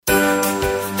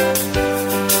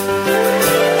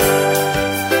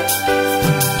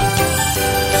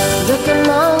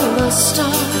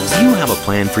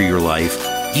plan for your life?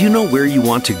 Do you know where you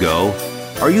want to go?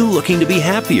 Are you looking to be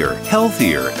happier,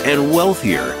 healthier, and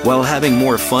wealthier while having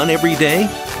more fun every day?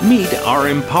 Meet our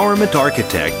empowerment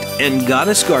architect and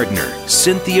goddess gardener,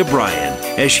 Cynthia Bryan,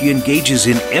 as she engages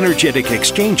in energetic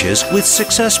exchanges with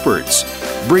successperts,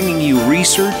 bringing you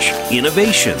research,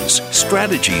 innovations,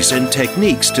 strategies, and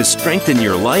techniques to strengthen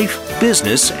your life,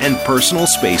 business, and personal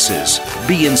spaces.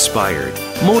 Be inspired,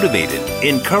 motivated,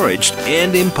 encouraged,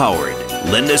 and empowered.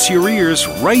 Lend us your ears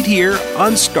right here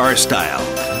on Star Style.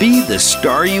 Be the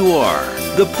star you are.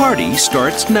 The party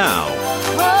starts now.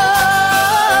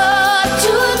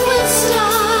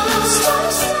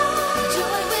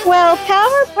 Well,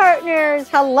 Power Partners,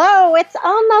 hello. It's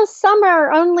almost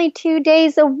summer, only 2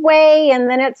 days away, and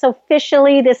then it's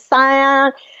officially the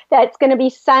sun. That's going to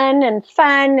be sun and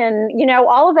fun and,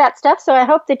 all of that stuff. So I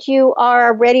hope that you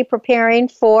are ready, preparing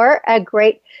for a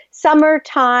great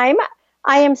summertime.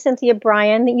 I am Cynthia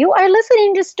Bryan. You are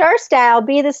listening to Star Style,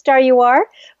 Be the Star You Are.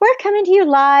 We're coming to you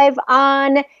live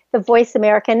on the Voice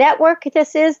America Network.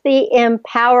 This is the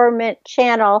Empowerment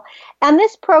Channel, and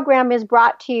this program is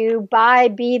brought to you by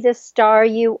Be the Star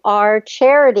You Are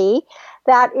charity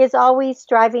that is always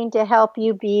striving to help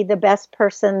you be the best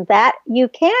person that you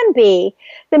can be.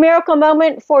 The miracle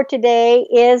moment for today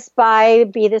is by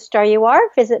Be the Star You Are.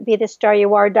 Visit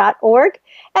BeTheStarYouAre.org.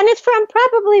 And it's from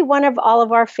probably one of all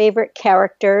of our favorite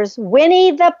characters,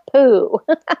 Winnie the Pooh.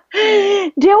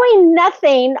 Doing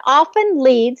nothing often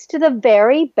leads to the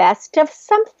very best of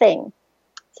something.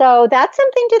 So that's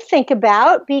something to think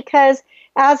about, because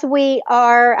as we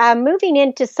are moving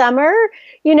into summer,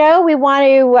 we want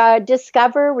to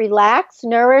discover, relax,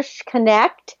 nourish,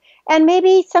 connect, and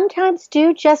maybe sometimes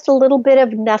do just a little bit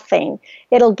of nothing.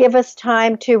 It'll give us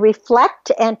time to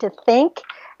reflect and to think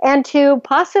and to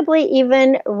possibly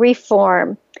even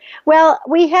reform. Well,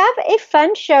 we have a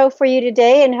fun show for you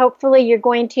today, and hopefully you're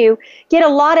going to get a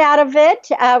lot out of it.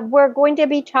 We're going to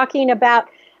be talking about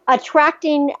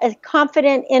attracting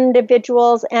confident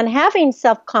individuals and having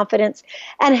self-confidence,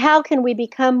 and how can we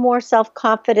become more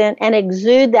self-confident and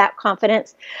exude that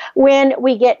confidence when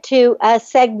we get to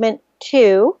segment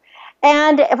 2.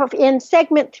 And in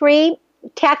segment 3,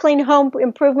 tackling home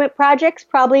improvement projects,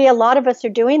 probably a lot of us are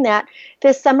doing that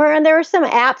this summer, and there are some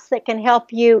apps that can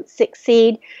help you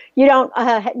succeed. You don't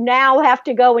now have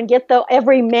to go and get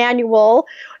every manual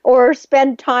or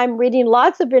spend time reading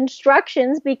lots of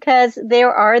instructions, because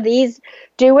there are these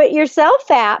do-it-yourself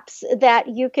apps that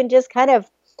you can just kind of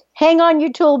hang on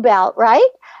your tool belt, right?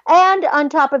 And on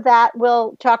top of that,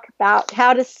 we'll talk about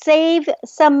how to save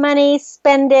some money,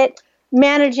 spend it,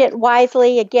 manage it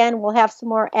wisely. Again, we'll have some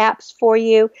more apps for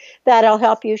you that'll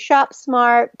help you shop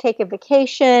smart, take a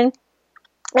vacation,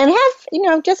 and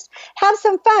just have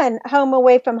some fun home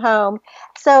away from home.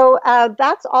 So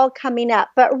that's all coming up.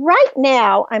 But right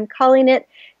now, I'm calling it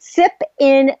Sip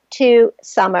into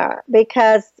Summer,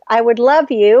 because I would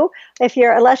love you,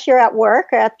 unless you're at work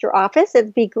or at your office,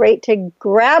 it'd be great to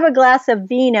grab a glass of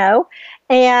vino,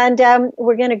 and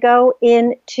we're going to go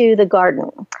into the garden,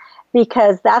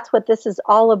 because that's what this is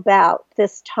all about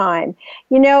this time.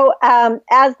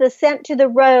 As the scent to the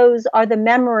rose are the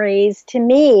memories, to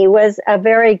me, was a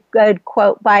very good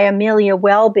quote by Amelia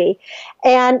Welby.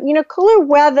 And, cooler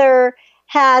weather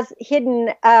has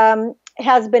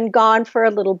been gone for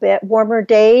a little bit. Warmer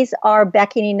days are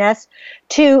beckoning us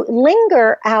to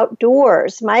linger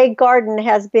outdoors. My garden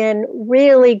has been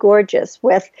really gorgeous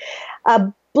with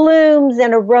blooms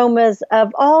and aromas of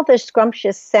all the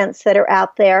scrumptious scents that are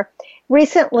out there.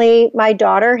 Recently, my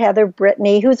daughter, Heather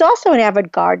Brittany, who's also an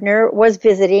avid gardener, was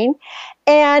visiting.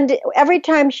 And every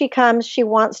time she comes, she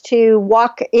wants to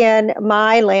walk in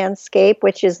my landscape,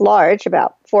 which is large,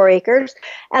 about 4 acres,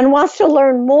 and wants to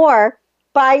learn more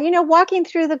by, walking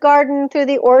through the garden, through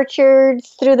the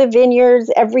orchards, through the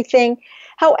vineyards, everything.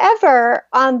 However,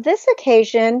 on this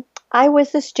occasion, I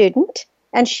was the student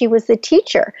and she was the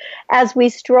teacher as we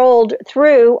strolled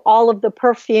through all of the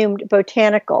perfumed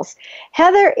botanicals.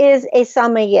 Heather is a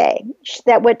sommelier,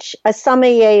 which a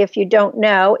sommelier, if you don't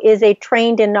know, is a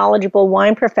trained and knowledgeable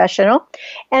wine professional.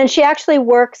 And she actually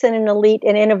works in an elite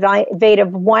and innovative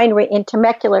winery in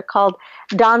Temecula called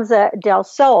Danza del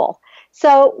Sol.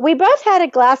 So we both had a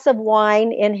glass of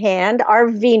wine in hand, our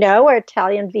vino, our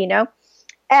Italian vino,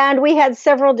 and we had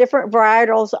several different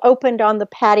varietals opened on the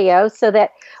patio so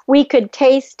that we could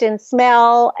taste and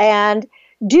smell and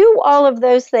do all of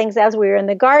those things as we were in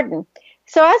the garden.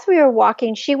 So as we were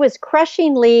walking, she was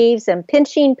crushing leaves and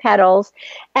pinching petals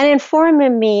and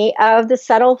informing me of the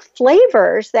subtle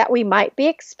flavors that we might be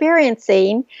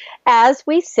experiencing as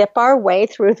we sip our way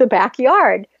through the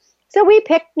backyard. So we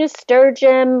picked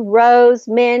nasturtium, rose,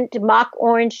 mint, mock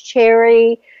orange,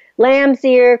 cherry, lamb's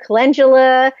ear,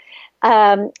 calendula,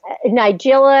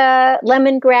 nigella,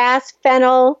 lemongrass,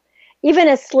 fennel, even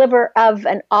a sliver of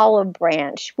an olive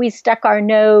branch. We stuck our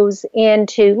nose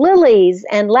into lilies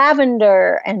and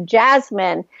lavender and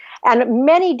jasmine and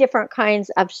many different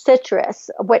kinds of citrus,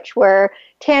 which were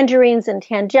tangerines and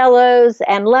tangelos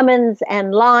and lemons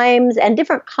and limes and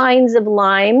different kinds of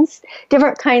limes,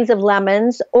 different kinds of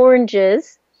lemons,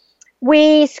 oranges.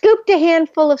 We scooped a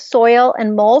handful of soil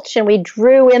and mulch and we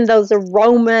drew in those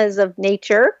aromas of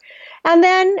nature. And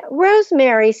then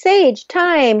rosemary, sage,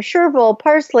 thyme, chervil,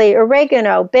 parsley,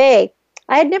 oregano, bay.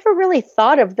 I had never really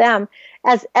thought of them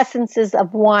as essences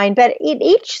of wine, but at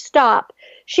each stop,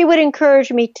 she would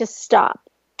encourage me to stop,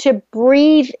 to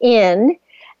breathe in,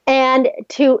 and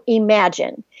to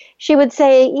imagine. She would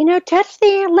say, touch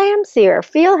the lamb's ear,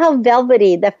 feel how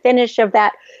velvety the finish of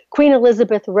that Queen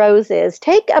Elizabeth rose is.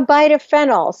 Take a bite of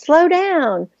fennel, slow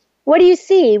down. What do you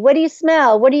see? What do you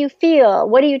smell? What do you feel?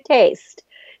 What do you taste?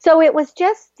 So it was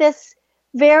just this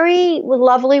very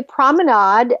lovely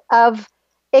promenade of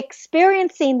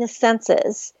experiencing the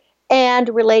senses and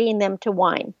relating them to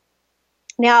wine.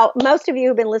 Now, most of you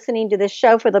have been listening to this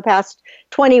show for the past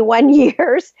 21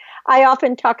 years. I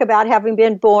often talk about having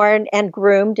been born and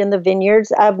groomed in the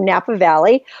vineyards of Napa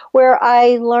Valley, where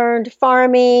I learned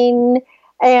farming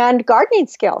and gardening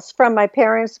skills from my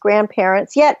parents,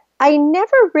 grandparents, yet I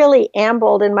never really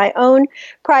ambled in my own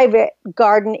private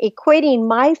garden, equating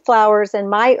my flowers and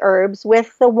my herbs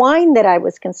with the wine that I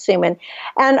was consuming.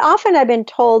 And often I've been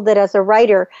told that as a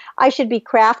writer, I should be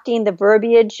crafting the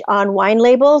verbiage on wine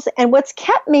labels. And what's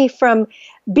kept me from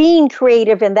being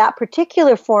creative in that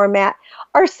particular format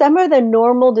are some of the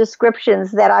normal descriptions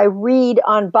that I read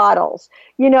on bottles.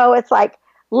 It's like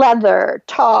leather,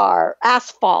 tar,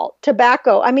 asphalt,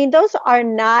 tobacco. I mean, those are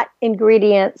not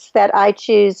ingredients that I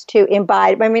choose to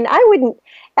imbibe. I mean, I wouldn't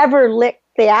ever lick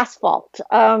the asphalt.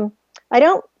 I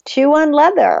don't chew on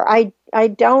leather. I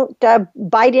don't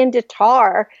bite into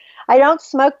tar. I don't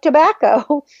smoke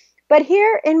tobacco. But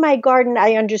here in my garden,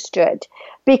 I understood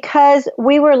because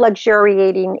we were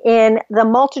luxuriating in the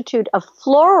multitude of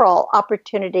floral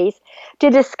opportunities to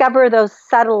discover those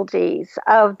subtleties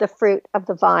of the fruit of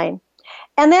the vine.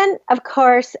 And then, of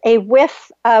course, a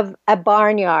whiff of a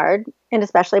barnyard, and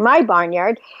especially my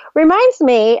barnyard, reminds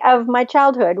me of my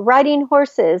childhood, riding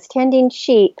horses, tending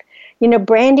sheep,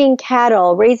 branding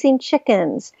cattle, raising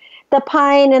chickens. The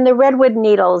pine and the redwood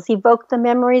needles evoke the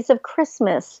memories of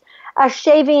Christmas. A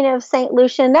shaving of St.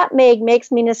 Lucia nutmeg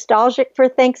makes me nostalgic for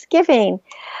Thanksgiving.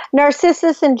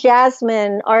 Narcissus and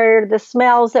jasmine are the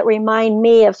smells that remind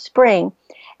me of spring.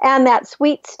 And that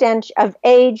sweet stench of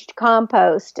aged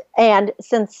compost and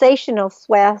sensational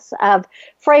swaths of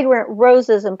fragrant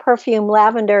roses and perfume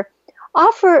lavender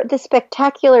offer the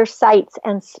spectacular sights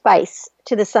and spice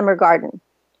to the summer garden.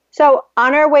 So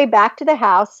on our way back to the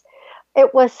house,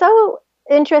 it was so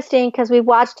interesting because we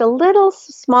watched a little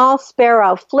small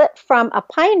sparrow flit from a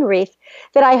pine wreath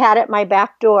that I had at my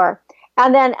back door.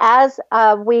 And then as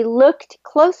we looked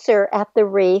closer at the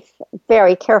wreath,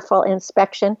 very careful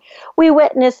inspection, we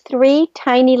witnessed 3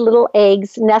 tiny little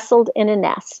eggs nestled in a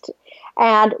nest.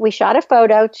 And we shot a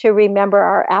photo to remember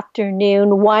our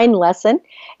afternoon wine lesson.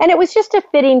 And it was just a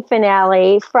fitting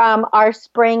finale from our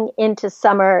spring into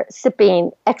summer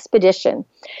sipping expedition.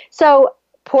 So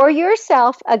pour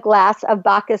yourself a glass of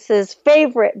Bacchus's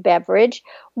favorite beverage,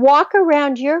 walk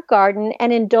around your garden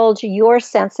and indulge your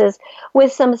senses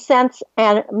with some scents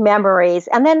and memories,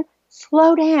 and then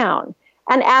slow down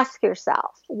and ask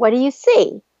yourself, what do you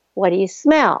see? What do you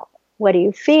smell? What do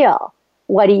you feel?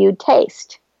 What do you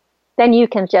taste? Then you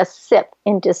can just sip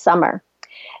into summer.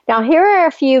 Now, here are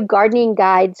a few gardening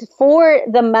guides for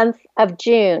the month of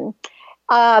June.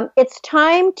 It's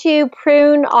time to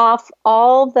prune off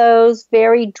all those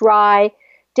very dry,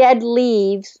 dead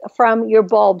leaves from your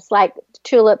bulbs like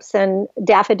tulips and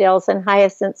daffodils and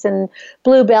hyacinths and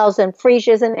bluebells and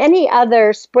freesias and any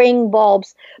other spring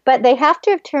bulbs, but they have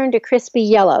to have turned a crispy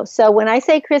yellow. So when I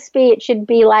say crispy, it should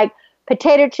be like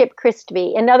potato chip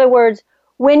crispy. In other words,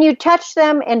 when you touch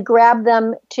them and grab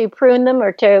them to prune them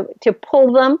or to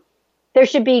pull them, there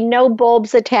should be no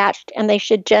bulbs attached, and they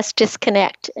should just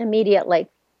disconnect immediately.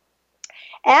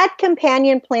 Add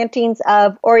companion plantings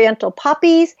of oriental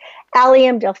poppies,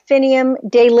 allium, delphinium,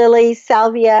 daylilies,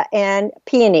 salvia, and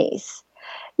peonies.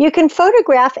 You can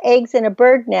photograph eggs in a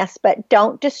bird nest, but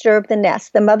don't disturb the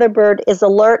nest. The mother bird is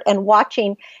alert and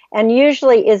watching and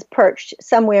usually is perched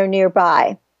somewhere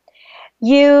nearby.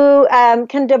 You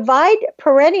can divide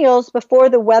perennials before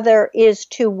the weather is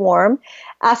too warm.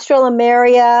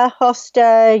 Astralameria,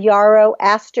 hosta, yarrow,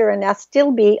 aster, and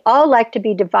astilbe all like to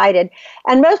be divided.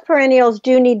 And most perennials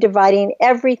do need dividing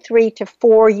every 3 to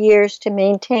 4 years to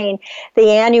maintain the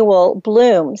annual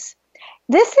blooms.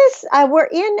 This is, we're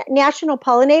in National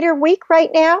Pollinator Week right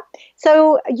now.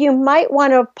 So you might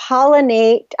want to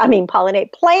plant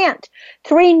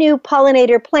 3 new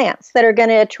pollinator plants that are going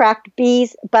to attract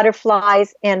bees,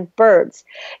 butterflies, and birds.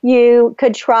 You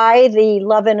could try the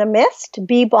Love in a Mist,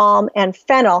 bee balm, and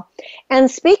fennel.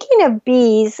 And speaking of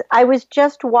bees, I was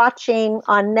just watching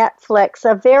on Netflix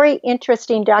a very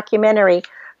interesting documentary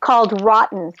called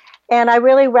Rotten. And I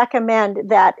really recommend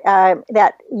that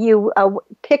that you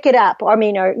pick it up. Or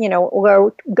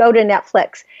go to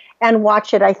Netflix and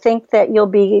watch it. I think that you'll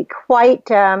be quite.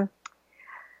 I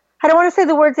don't want to say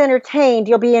the words entertained.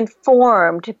 You'll be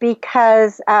informed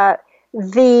because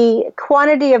the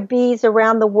quantity of bees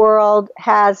around the world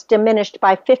has diminished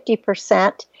by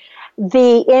 50%.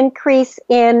 The increase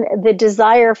in the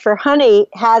desire for honey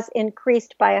has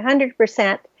increased by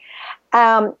 100%.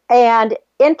 And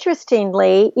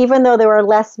interestingly, even though there are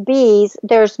less bees,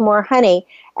 there's more honey.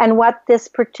 And what this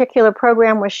particular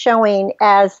program was showing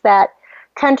is that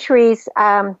countries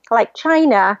like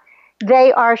China,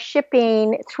 they are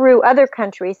shipping through other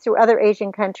countries, through other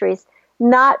Asian countries,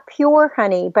 not pure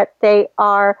honey, but they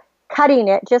are cutting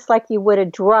it just like you would a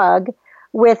drug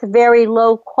with very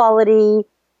low quality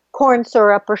corn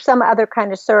syrup or some other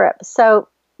kind of syrup. So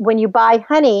when you buy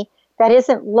honey that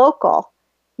isn't local,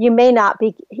 you may not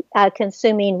be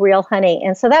consuming real honey.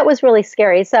 And so that was really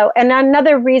scary. So, and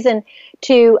another reason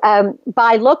to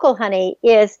buy local honey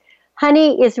is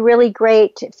really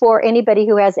great for anybody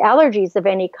who has allergies of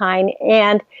any kind.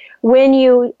 And when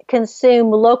you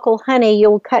consume local honey,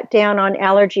 you'll cut down on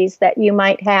allergies that you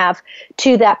might have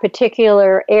to that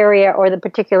particular area or the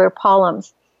particular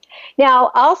pollens.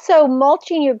 Now, also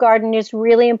mulching your garden is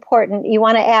really important. You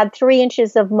want to add 3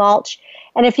 inches of mulch.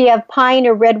 And if you have pine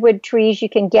or redwood trees, you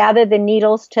can gather the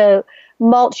needles to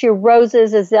mulch your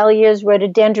roses, azaleas,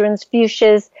 rhododendrons,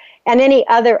 fuchsias, and any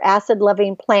other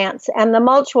acid-loving plants. And the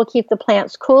mulch will keep the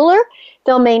plants cooler,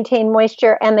 they'll maintain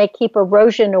moisture, and they keep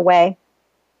erosion away.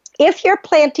 If you're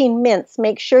planting mints,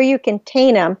 make sure you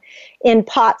contain them in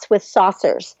pots with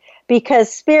saucers,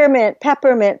 because spearmint,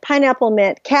 peppermint, pineapple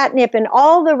mint, catnip, and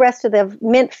all the rest of the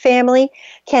mint family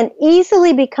can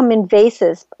easily become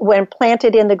invasives when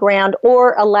planted in the ground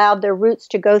or allowed their roots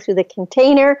to go through the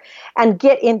container and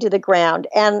get into the ground.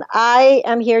 And I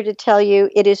am here to tell you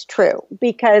it is true,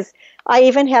 because I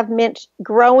even have mint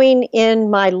growing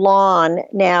in my lawn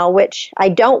now, which I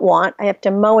don't want. I have to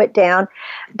mow it down,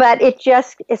 but it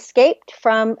just escaped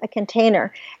from a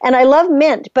container. And I love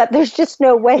mint, but there's just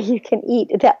no way you can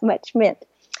eat that much mint.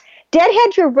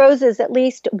 Deadhead your roses at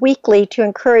least weekly to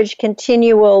encourage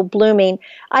continual blooming.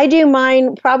 I do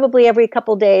mine probably every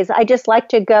couple days. I just like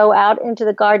to go out into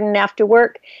the garden after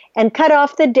work and cut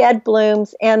off the dead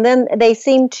blooms, and then they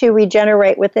seem to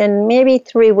regenerate within maybe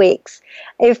 3 weeks.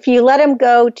 If you let them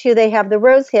go till they have the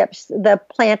rose hips, the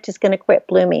plant is going to quit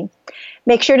blooming.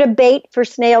 Make sure to bait for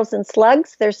snails and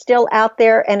slugs. They're still out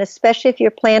there, and especially if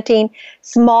you're planting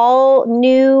small,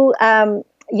 new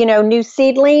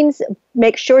seedlings,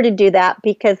 make sure to do that,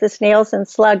 because the snails and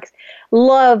slugs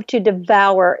love to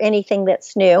devour anything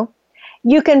that's new.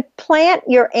 You can plant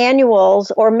your annuals,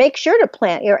 or make sure to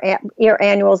plant your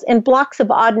annuals in blocks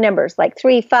of odd numbers, like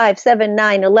 3, 5, 7,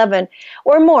 9, 11,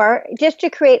 or more, just to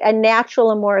create a natural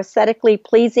and more aesthetically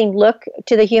pleasing look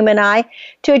to the human eye.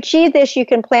 To achieve this, you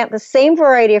can plant the same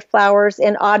variety of flowers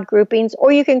in odd groupings,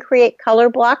 or you can create color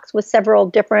blocks with several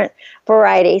different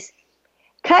varieties.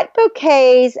 Cut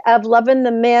bouquets of Love in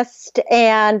the Mist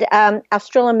and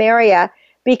Astralameria,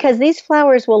 because these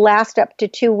flowers will last up to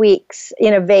 2 weeks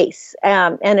in a vase,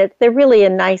 and they're really a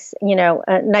nice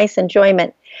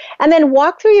enjoyment. And then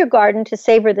walk through your garden to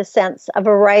savor the scents of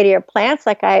a variety of plants,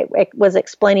 like I was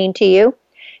explaining to you.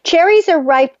 Cherries are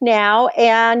ripe now,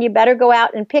 and you better go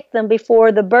out and pick them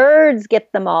before the birds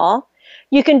get them all.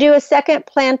 You can do a second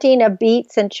planting of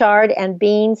beets and chard and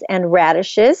beans and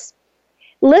radishes.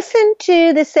 Listen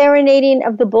to the serenading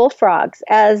of the bullfrogs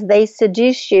as they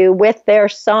seduce you with their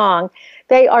song.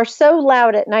 They are so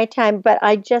loud at nighttime, but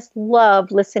I just love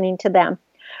listening to them.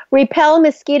 Repel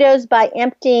mosquitoes by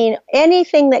emptying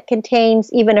anything that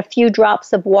contains even a few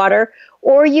drops of water,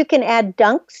 or you can add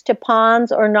dunks to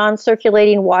ponds or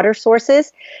non-circulating water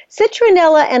sources.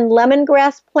 Citronella and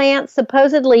lemongrass plants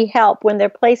supposedly help when they're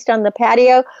placed on the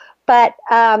patio, but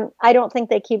I don't think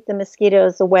they keep the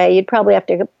mosquitoes away. You'd probably have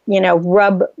to,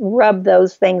 rub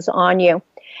those things on you.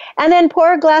 And then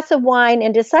pour a glass of wine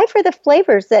and decipher the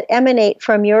flavors that emanate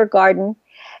from your garden.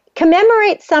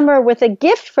 Commemorate summer with a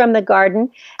gift from the garden,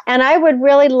 and I would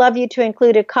really love you to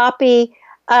include a copy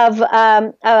of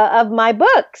my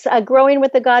books, Growing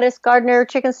with the Goddess Gardener,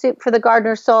 Chicken Soup for the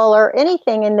Gardener's Soul, or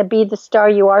anything in the Be the Star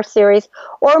You Are series,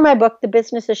 or my book, The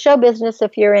Business of Show Business,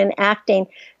 if you're in acting.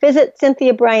 Visit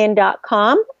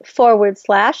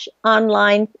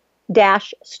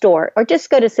cynthiabryan.com/online-store, or just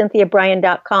go to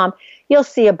cynthiabryan.com. You'll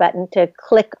see a button to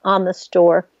click on the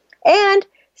store. And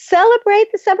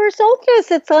celebrate the summer solstice.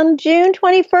 It's on June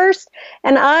 21st,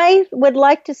 and I would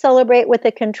like to celebrate with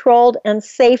a controlled and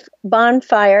safe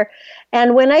bonfire.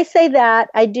 And when I say that,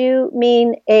 I do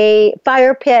mean a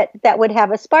fire pit that would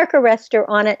have a spark arrestor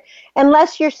on it,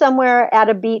 unless you're somewhere at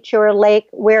a beach or a lake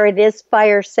where it is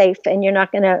fire safe and you're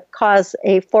not going to cause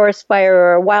a forest fire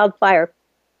or a wildfire.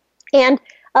 And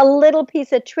a little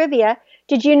piece of trivia.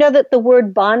 Did you know that the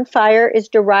word bonfire is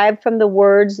derived from the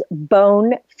words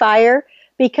bone fire?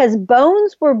 Because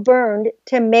bones were burned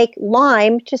to make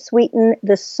lime to sweeten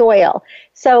the soil.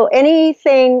 So any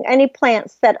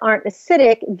plants that aren't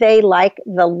acidic, they like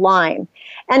the lime.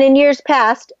 And in years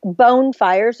past,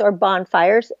 bonfires or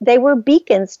bonfires, they were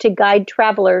beacons to guide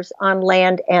travelers on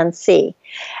land and sea.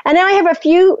 And now I have a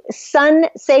few sun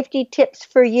safety tips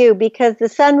for you, because the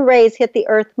sun rays hit the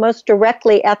earth most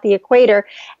directly at the equator.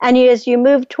 And as you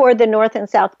move toward the north and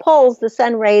south poles, the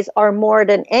sun rays are more at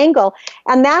an angle.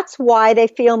 And that's why they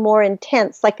feel more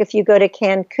intense, like if you go to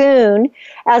Cancun,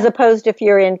 as opposed to if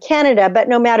you're in Canada. But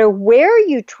no matter where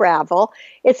you travel,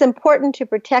 it's important to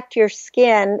protect your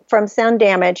skin from sun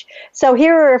damage. So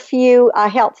here are a few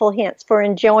helpful hints for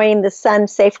enjoying the sun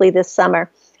safely this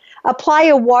summer. Apply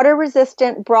a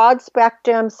water-resistant,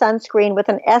 broad-spectrum sunscreen with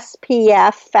an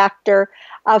SPF factor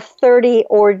of 30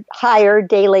 or higher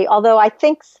daily, although I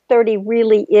think 30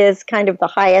 really is kind of the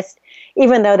highest,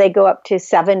 even though they go up to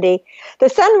 70. The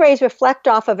sun rays reflect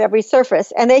off of every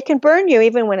surface, and they can burn you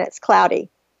even when it's cloudy.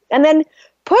 And then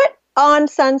put on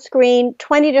sunscreen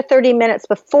 20 to 30 minutes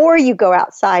before you go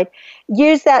outside.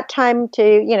 Use that time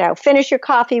to, finish your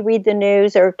coffee, read the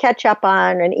news, or catch up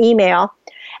on an email.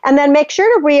 And then make sure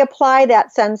to reapply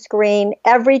that sunscreen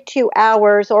every 2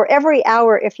 hours, or every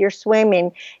hour if you're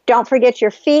swimming. Don't forget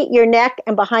your feet, your neck,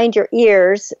 and behind your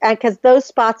ears, because those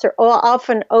spots are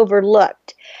often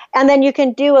overlooked. And then you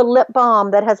can do a lip balm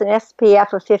that has an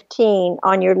SPF of 15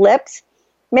 on your lips.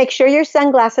 Make sure your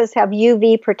sunglasses have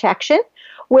UV protection.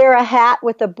 Wear a hat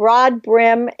with a broad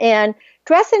brim, and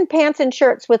dress in pants and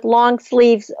shirts with long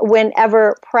sleeves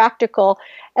whenever practical,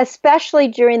 especially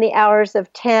during the hours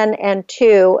of 10 and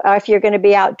 2 if you're going to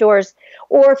be outdoors,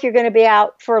 or if you're going to be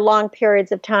out for long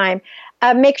periods of time.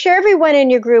 Make sure everyone in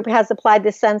your group has applied the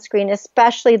sunscreen,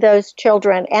 especially those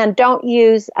children, and don't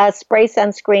use a spray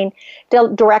sunscreen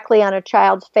directly on a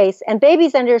child's face. And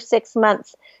babies under 6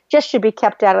 months just should be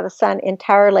kept out of the sun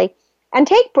entirely. And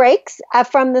take breaks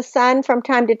from the sun from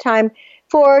time to time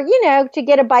for, to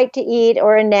get a bite to eat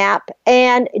or a nap.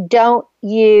 And don't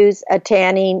use a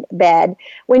tanning bed.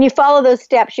 When you follow those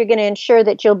steps, you're going to ensure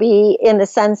that you'll be in the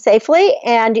sun safely,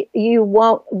 and you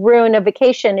won't ruin a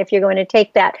vacation if you're going to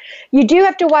take that. You do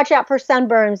have to watch out for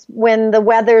sunburns when the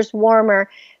weather's warmer.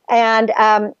 And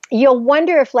you'll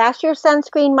wonder if last year's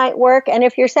sunscreen might work. And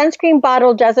if your sunscreen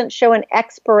bottle doesn't show an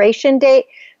expiration date,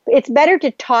 it's better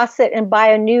to toss it and buy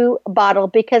a new bottle,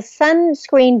 because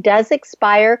sunscreen does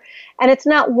expire, and it's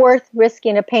not worth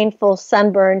risking a painful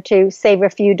sunburn to save a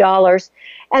few dollars.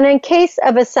 And in case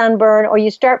of a sunburn or you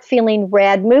start feeling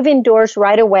red, move indoors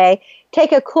right away.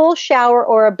 Take a cool shower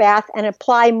or a bath and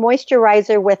apply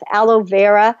moisturizer with aloe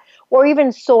vera or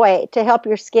even soy to help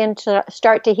your skin to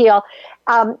start to heal.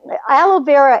 Aloe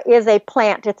vera is a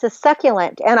plant. It's a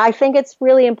succulent, and I think it's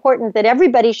really important that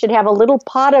everybody should have a little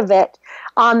pot of it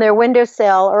on their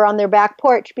windowsill or on their back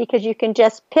porch, because you can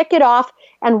just pick it off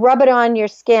and rub it on your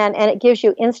skin, and it gives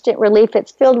you instant relief.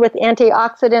 It's filled with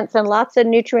antioxidants and lots of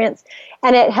nutrients,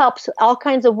 and it helps all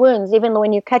kinds of wounds, even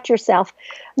when you cut yourself.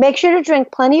 Make sure to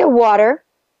drink plenty of water,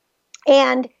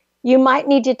 and you might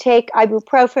need to take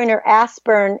ibuprofen or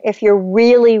aspirin if you're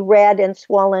really red and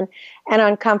swollen and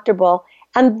uncomfortable.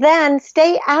 And then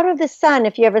stay out of the sun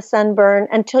if you have a sunburn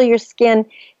until your skin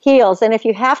heals. And if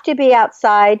you have to be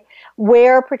outside,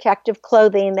 wear protective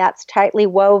clothing that's tightly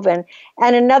woven.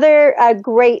 And another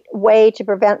great way to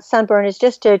prevent sunburn is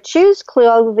just to choose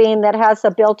clothing that has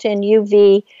a built-in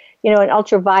UV, and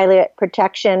ultraviolet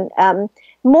protection.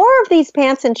 More of these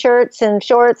pants and shirts and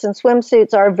shorts and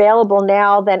swimsuits are available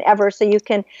now than ever, so you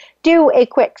can do a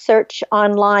quick search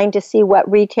online to see what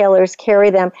retailers carry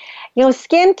them.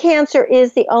 Skin cancer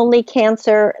is the only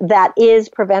cancer that is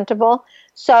preventable.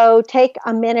 So take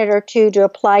a minute or two to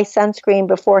apply sunscreen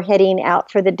before heading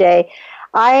out for the day.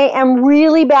 I am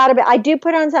really bad about, I do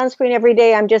put on sunscreen every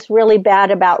day. I'm just really bad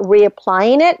about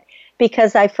reapplying it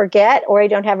because I forget or I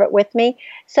don't have it with me.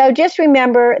 So just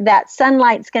remember that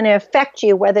sunlight's going to affect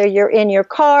you, whether you're in your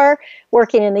car,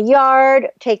 working in the yard,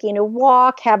 taking a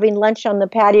walk, having lunch on the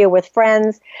patio with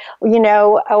friends,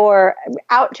 or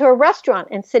out to a restaurant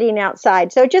and sitting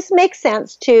outside. So it just makes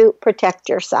sense to protect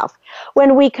yourself.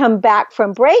 When we come back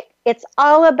from break, it's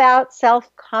all about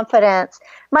self-confidence.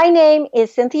 My name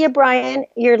is Cynthia Bryan.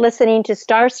 You're listening to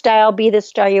Star Style, Be the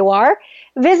Star You Are.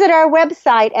 Visit our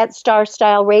website at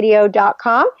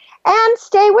starstyleradio.com and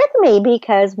stay with me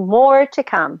because more to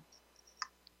come.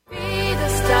 Be the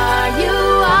star you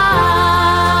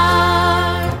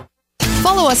are.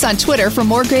 Follow us on Twitter for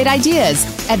more great ideas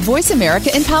at Voice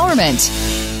America Empowerment.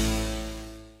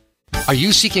 Are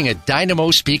you seeking a dynamo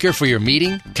speaker for your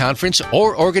meeting, conference,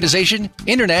 or organization?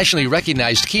 Internationally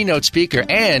recognized keynote speaker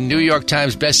and New York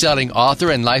Times bestselling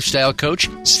author and lifestyle coach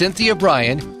Cynthia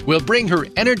Bryan will bring her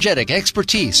energetic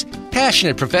expertise,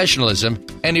 passionate professionalism,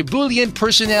 and ebullient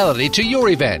personality to your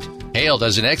event. Hailed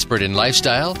as an expert in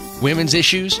lifestyle, women's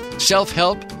issues,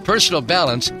 self-help, personal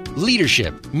balance,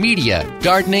 leadership, media,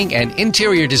 gardening, and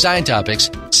interior design topics,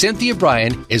 Cynthia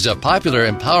Bryan is a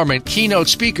popular empowerment keynote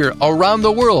speaker around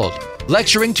the world,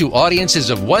 lecturing to audiences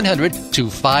of 100 to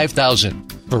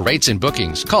 5,000. For rates and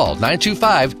bookings, call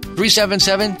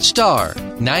 925-377-STAR,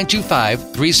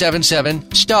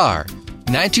 925-377-STAR,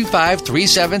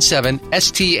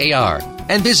 925-377-STAR,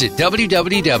 and visit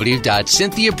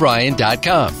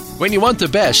www.cynthiabryan.com. When you want the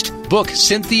best, book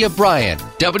Cynthia Bryan,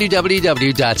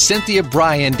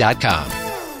 www.cynthiabryan.com.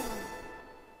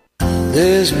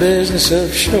 This business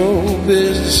of show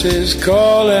business is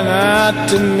calling out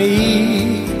to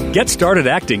me. Get started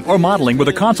acting or modeling with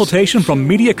a consultation from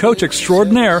media coach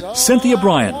extraordinaire Cynthia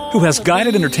Bryan, who has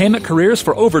guided entertainment careers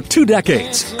for over 2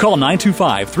 decades. Call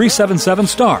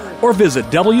 925-377-STAR or visit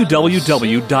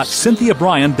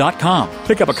www.cynthiabryan.com.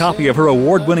 Pick up a copy of her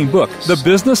award-winning book, The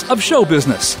Business of Show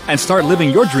Business, and start living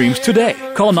your dreams today.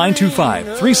 Call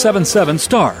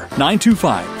 925-377-STAR,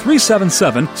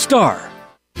 925-377-STAR.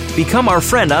 Become our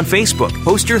friend on Facebook.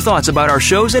 Post your thoughts about our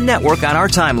shows and network on our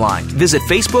timeline. Visit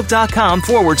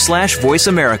Facebook.com/Voice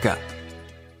America.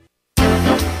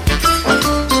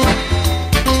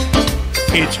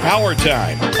 It's power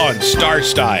time on Star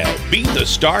Style. Be the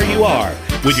star you are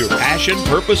with your passion,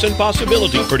 purpose, and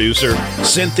possibility producer,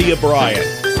 Cynthia Bryan.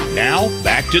 Now,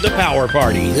 back to the power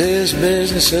party. This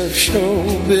business of show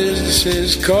business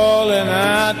is calling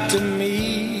out to me.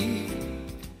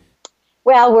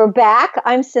 Well, we're back.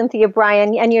 I'm Cynthia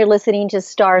Bryan, and you're listening to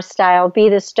Star Style, Be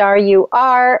the Star You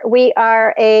Are. We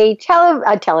are a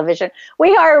television.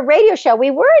 We are a radio show.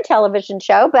 We were a television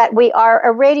show, but we are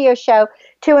a radio show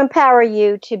to empower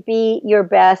you to be your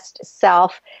best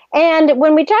self. And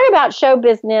when we talk about show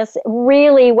business,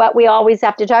 really what we always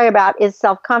have to talk about is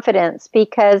self-confidence,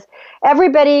 because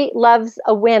everybody loves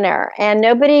a winner, and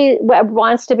nobody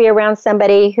wants to be around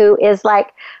somebody who is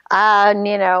like,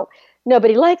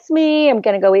 nobody likes me, I'm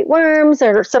going to go eat worms,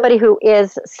 or somebody who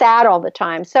is sad all the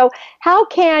time. So how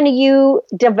can you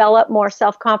develop more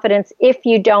self-confidence if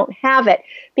you don't have it?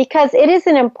 Because it is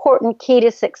an important key to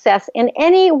success in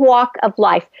any walk of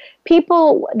life.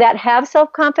 People that have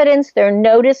self-confidence, they're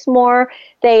noticed more,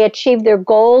 they achieve their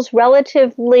goals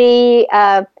relatively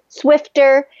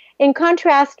swifter. In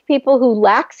contrast, people who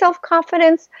lack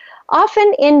self-confidence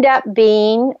often end up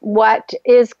being what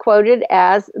is quoted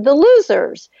as the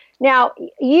losers. Now,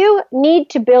 you need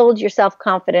to build your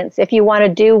self-confidence if you want to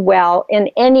do well in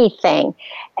anything.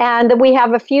 And we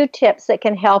have a few tips that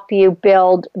can help you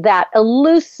build that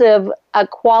elusive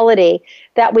quality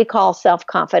that we call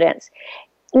self-confidence.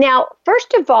 Now,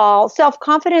 first of all,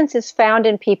 self-confidence is found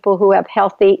in people who have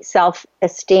healthy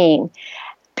self-esteem.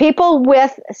 People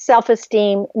with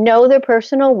self-esteem know their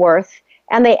personal worth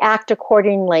and they act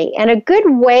accordingly. And a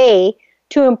good way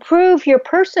to improve your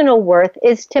personal worth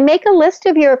is to make a list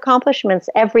of your accomplishments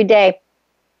every day,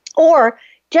 or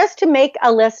just to make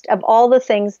a list of all the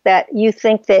things that you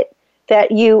think that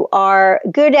you are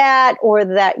good at, or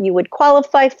that you would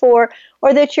qualify for,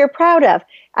 or that you're proud of.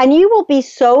 And you will be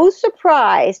so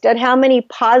surprised at how many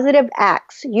positive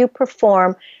acts you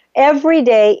perform every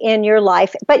day in your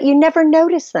life, but you never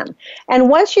notice them. And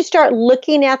once you start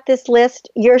looking at this list,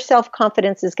 your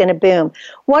self-confidence is going to boom.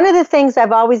 One of the things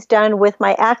I've always done with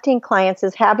my acting clients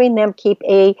is having them keep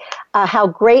a How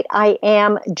Great I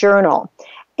Am journal.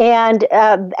 And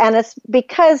it's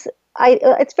because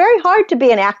it's very hard to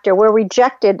be an actor. We're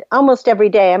rejected almost every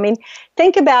day. I mean,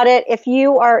 think about it. If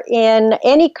you are in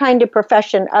any kind of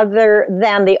profession other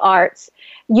than the arts,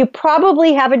 you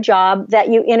probably have a job that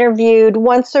you interviewed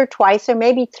once or twice or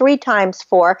maybe 3 times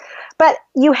for, but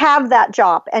you have that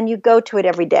job and you go to it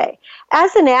every day.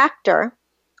 As an actor,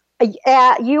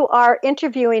 you are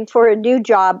interviewing for a new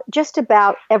job just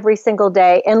about every single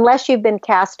day, unless you've been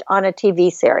cast on a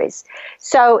TV series.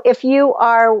 So if you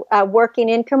are working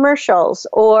in commercials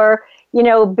or,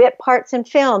 bit parts in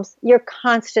films, you're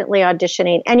constantly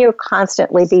auditioning and you're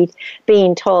constantly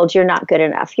being told you're not good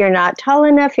enough. You're not tall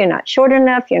enough. You're not short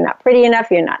enough. You're not pretty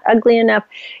enough. You're not ugly enough.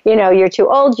 You're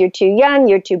too old. You're too young.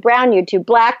 You're too brown. You're too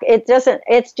black. It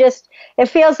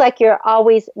feels like you're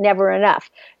always never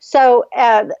enough. So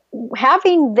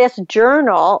having this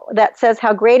journal that says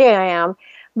how great I am,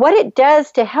 what it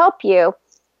does to help you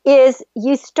is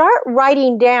you start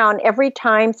writing down every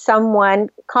time someone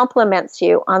compliments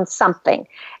you on something.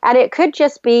 And it could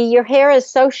just be, your hair is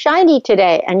so shiny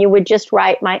today. And you would just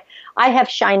write, I have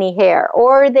shiny hair.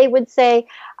 Or they would say,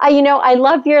 I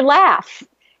love your laugh.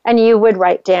 And you would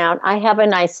write down, I have a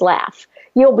nice laugh.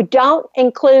 You don't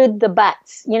include the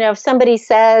buts. If somebody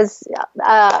says,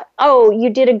 you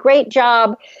did a great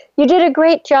job. You did a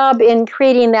great job in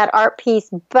creating that art piece,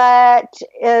 but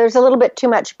there's a little bit too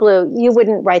much blue. You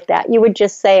wouldn't write that. You would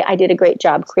just say, I did a great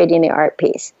job creating the art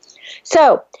piece.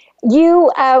 So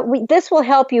this will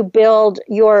help you build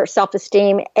your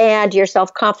self-esteem and your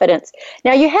self-confidence.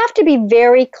 Now, you have to be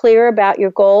very clear about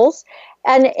your goals.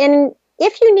 And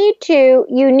if you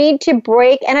need to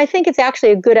break, and I think it's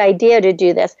actually a good idea to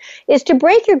do this, is to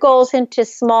break your goals into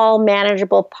small,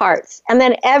 manageable parts. And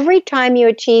then every time you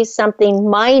achieve something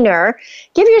minor,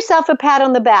 give yourself a pat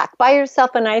on the back, buy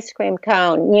yourself an ice cream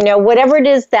cone, whatever it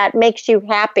is that makes you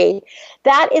happy.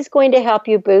 That is going to help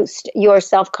you boost your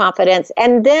self-confidence.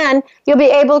 And then you'll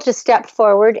be able to step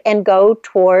forward and go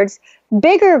towards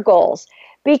bigger goals,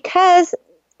 because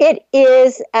it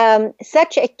is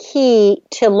such a key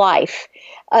to life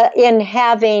in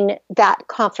having that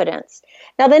confidence.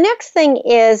 Now, the next thing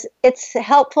is it's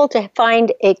helpful to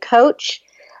find a coach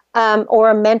or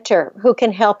a mentor who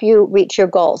can help you reach your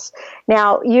goals.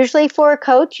 Now, usually for a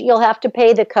coach, you'll have to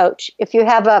pay the coach. If you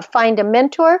find a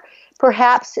mentor,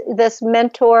 perhaps this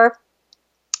mentor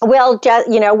will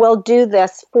do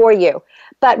this for you.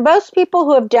 But most people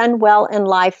who have done well in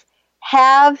life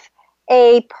have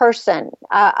a person,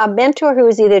 a mentor who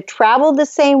has either traveled the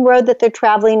same road that they're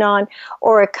traveling on,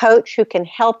 or a coach who can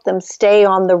help them stay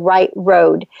on the right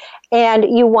road. And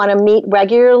you want to meet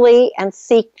regularly and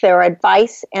seek their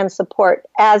advice and support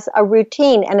as a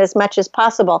routine and as much as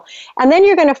possible. And then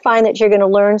you're going to find that you're going to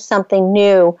learn something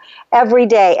new every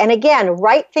day. And again,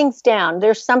 write things down.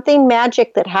 There's something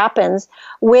magic that happens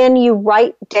when you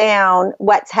write down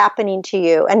what's happening to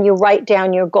you and you write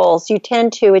down your goals. You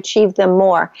tend to achieve them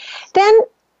more. Then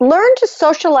learn to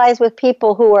socialize with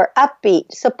people who are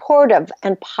upbeat, supportive,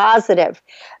 and positive.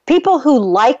 People who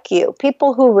like you,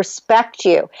 people who respect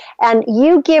you. And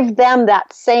you give them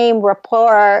that same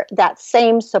rapport, that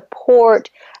same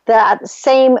support, that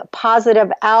same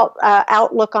positive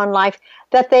outlook on life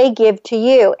that they give to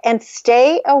you. And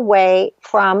stay away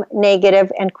from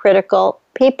negative and critical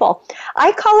people.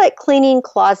 I call it cleaning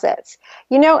closets.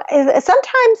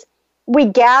 Sometimes we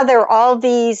gather all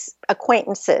these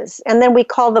acquaintances and then we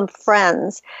call them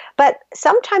friends. But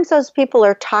sometimes those people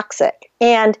are toxic.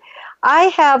 And I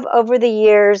have, over the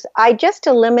years, I just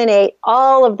eliminate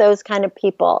all of those kind of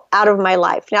people out of my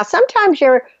life. Now, sometimes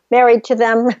you're married to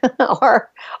them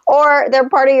or they're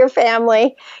part of your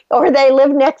family or they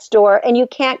live next door and you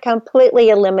can't completely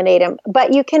eliminate them,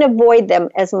 but you can avoid them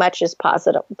as much as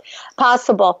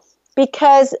possible,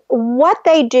 because what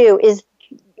they do is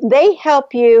they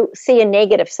help you see a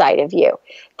negative side of you.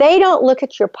 They don't look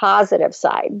at your positive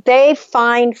side. They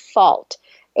find fault.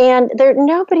 And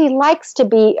nobody likes to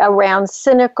be around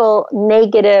cynical,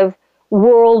 negative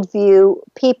worldview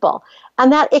people.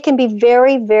 And that it can be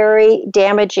very, very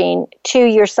damaging to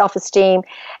your self-esteem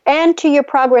and to your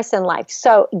progress in life.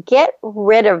 So get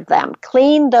rid of them.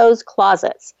 Clean those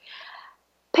closets.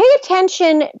 Pay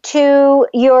attention to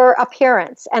your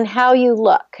appearance and how you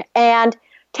look. And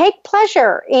take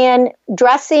pleasure in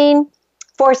dressing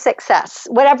for success,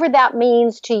 whatever that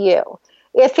means to you.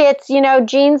 If it's,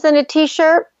 jeans and a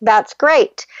t-shirt, that's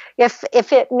great. If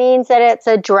it means that it's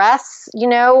a dress,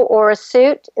 or a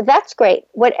suit, that's great.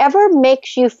 Whatever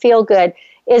makes you feel good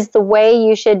is the way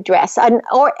you should dress. And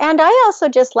I also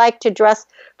just like to dress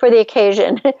for the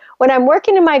occasion. When I'm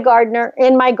working in my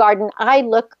garden, I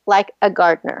look like a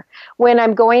gardener. When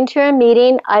I'm going to a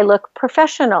meeting, I look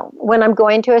professional. When I'm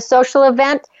going to a social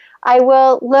event, I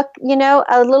will look,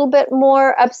 a little bit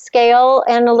more upscale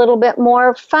and a little bit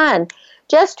more fun.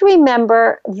 Just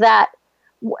remember that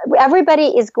everybody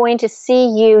is going to see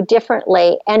you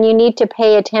differently, and you need to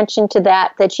pay attention to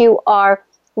that you are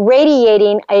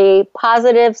radiating a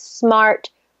positive, smart,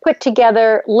 put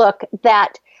together look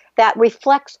that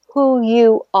reflects who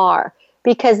you are,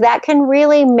 because that can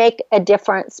really make a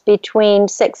difference between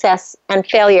success and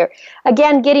failure.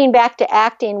 Again, getting back to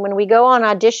acting, when we go on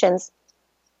auditions,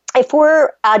 if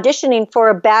we're auditioning for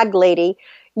a bag lady,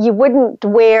 you wouldn't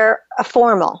wear a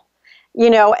formal,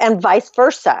 and vice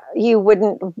versa. You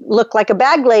wouldn't look like a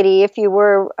bag lady if you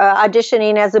were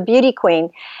auditioning as a beauty queen.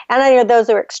 And I know those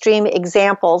are extreme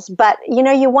examples, but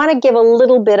you want to give a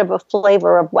little bit of a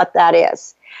flavor of what that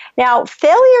is. Now,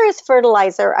 failure is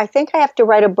fertilizer. I think I have to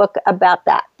write a book about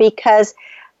that, because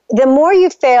the more you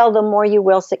fail, the more you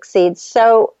will succeed.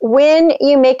 So when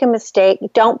you make a mistake,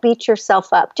 don't beat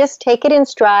yourself up. Just take it in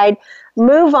stride,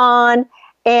 move on,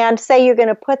 and say you're going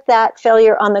to put that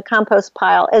failure on the compost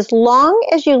pile. As long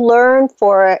as you learn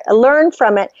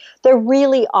from it, there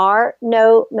really are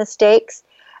no mistakes.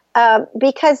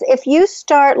 Because if you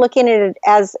start looking at it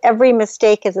as every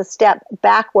mistake is a step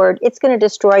backward, it's going to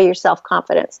destroy your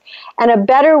self-confidence. And a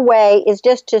better way is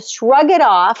just to shrug it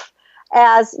off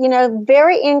as,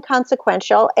 very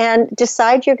inconsequential, and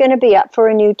decide you're going to be up for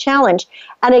a new challenge.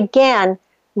 And again,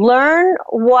 learn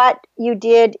what you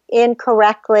did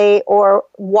incorrectly or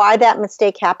why that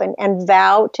mistake happened, and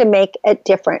vow to make it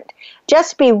different.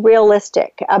 Just be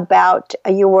realistic about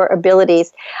your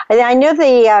abilities. I know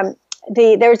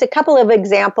there's a couple of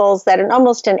examples that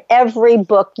almost in every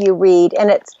book you read,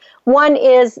 and one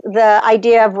is the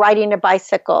idea of riding a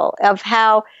bicycle, of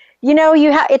how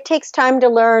it takes time to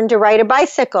learn to ride a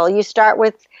bicycle. You start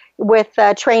with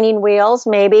training wheels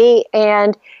maybe,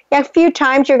 and a few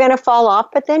times you're going to fall off,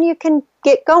 but then you can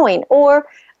get going. Or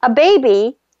a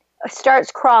baby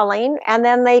starts crawling, and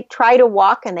then they try to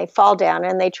walk and they fall down,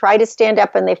 and they try to stand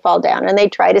up and they fall down, and they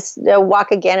try to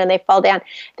walk again and they fall down.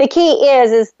 The key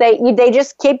is they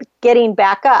just keep getting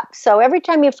back up. So every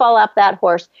time you fall off that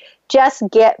horse, just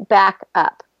get back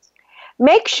up.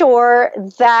 Make sure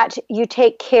that you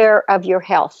take care of your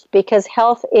health, because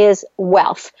health is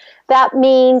wealth. That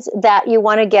means that you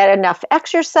want to get enough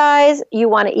exercise, you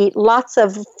want to eat lots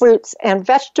of fruits and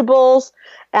vegetables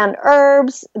and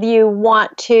herbs, you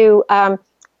want to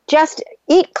just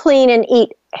eat clean and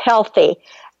eat healthy.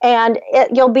 And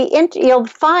you'll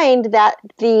find that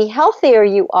the healthier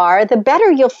you are, the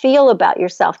better you'll feel about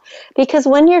yourself. Because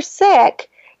when you're sick,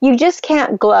 you just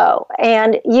can't glow,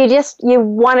 and you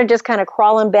want to just kind of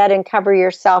crawl in bed and cover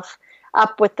yourself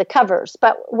up with the covers.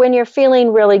 But when you're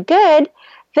feeling really good,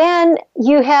 then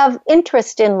you have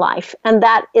interest in life, and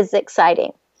that is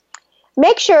exciting.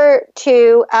 Make sure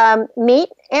to meet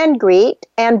and greet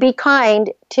and be kind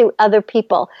to other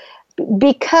people,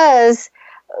 because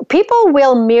people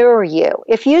will mirror you.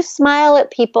 If you smile at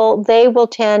people, they will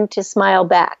tend to smile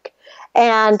back.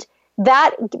 And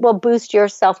that will boost your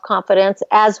self-confidence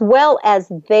as well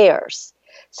as theirs.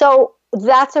 So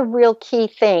that's a real key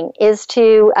thing, is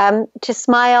to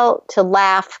smile, to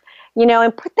laugh,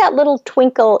 and put that little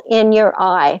twinkle in your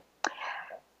eye.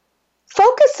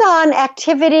 Focus on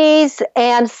activities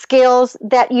and skills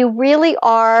that you really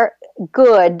are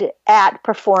good at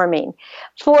performing.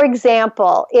 For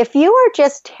example, if you are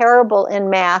just terrible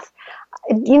in math,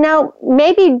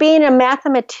 maybe being a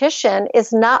mathematician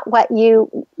is not what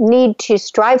you need to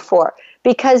strive for,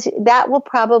 because that will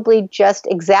probably just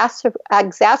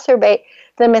exacerbate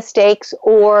the mistakes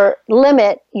or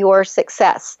limit your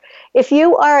success. If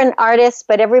you are an artist,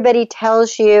 but everybody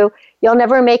tells you you'll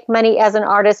never make money as an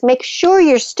artist, make sure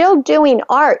you're still doing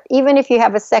art, even if you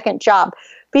have a second job,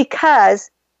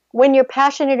 because when you're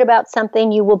passionate about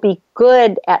something, you will be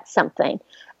good at something.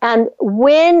 And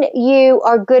when you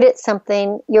are good at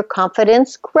something, your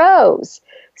confidence grows.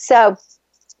 So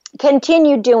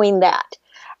continue doing that.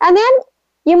 And then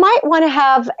you might want to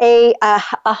have a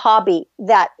hobby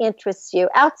that interests you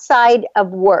outside of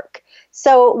work.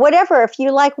 So whatever, if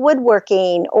you like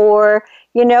woodworking, or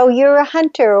you're a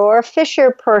hunter or a fisher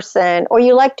person, or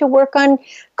you like to work on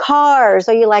cars,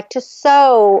 or you like to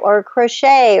sew or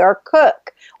crochet or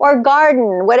cook or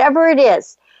garden, whatever it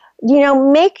is,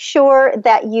 make sure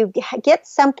that you get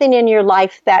something in your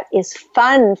life that is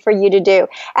fun for you to do.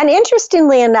 And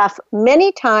interestingly enough,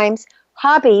 many times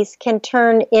hobbies can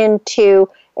turn into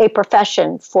a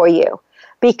profession for you,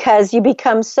 because you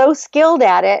become so skilled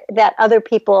at it that other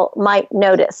people might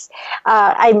notice.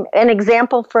 An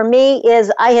example for me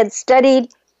is I had studied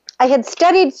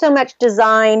so much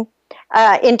design,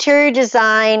 interior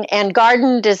design and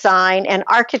garden design and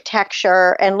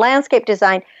architecture and landscape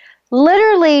design,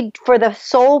 literally for the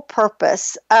sole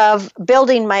purpose of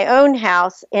building my own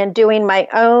house and doing my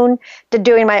own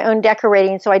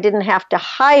decorating, so I didn't have to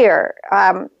hire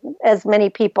as many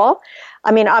people.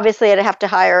 I mean, obviously I'd have to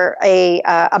hire a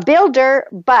builder,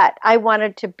 but I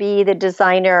wanted to be the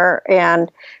designer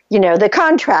and, the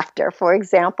contractor, for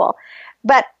example.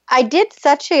 But I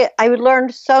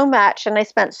learned so much, and I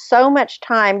spent so much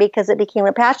time because it became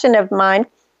a passion of mine,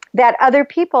 that other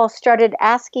people started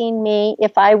asking me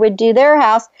if I would do their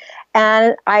house.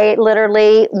 And I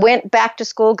literally went back to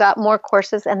school, got more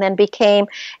courses, and then became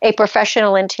a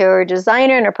professional interior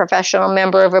designer and a professional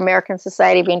member of American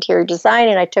Society of Interior Design.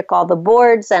 And I took all the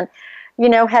boards and,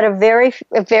 had a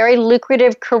very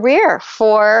lucrative career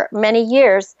for many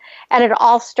years. And it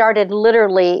all started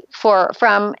literally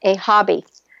from a hobby.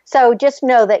 So just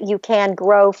know that you can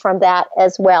grow from that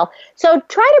as well. So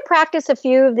try to practice a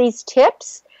few of these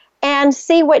tips and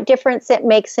see what difference it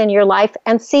makes in your life,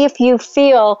 and see if you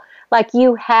feel like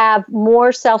you have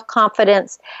more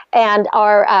self-confidence and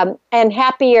are and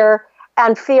happier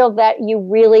and feel that you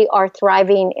really are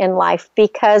thriving in life.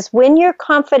 Because when you're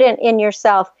confident in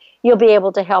yourself, you'll be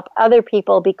able to help other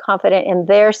people be confident in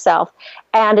their self.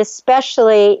 And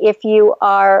especially if you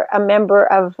are a member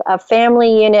of a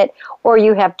family unit or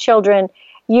you have children,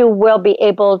 you will be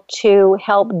able to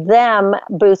help them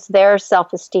boost their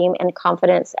self-esteem and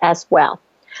confidence as well.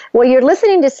 Well, you're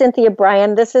listening to Cynthia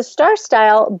Bryan. This is Star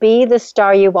Style, Be the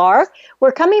Star You Are.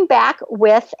 We're coming back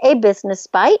with a business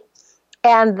bite,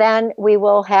 and then we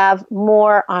will have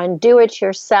more on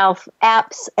do-it-yourself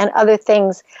apps and other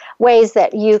things, ways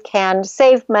that you can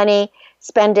save money,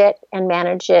 spend it, and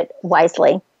manage it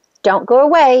wisely. Don't go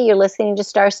away. You're listening to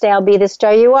Star Style, Be the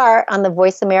Star You Are on the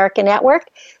Voice America Network.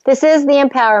 This is the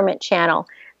Empowerment Channel.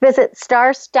 Visit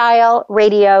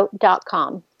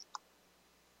starstyleradio.com.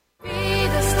 Be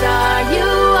the star you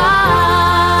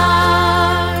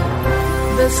are.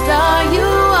 The star you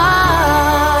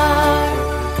are.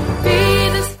 Be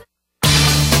the star.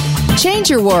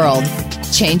 Change your world.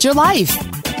 Change your life.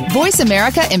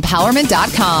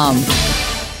 VoiceAmericaEmpowerment.com.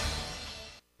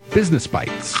 Business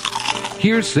Bites.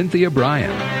 Here's Cynthia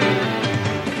Bryan.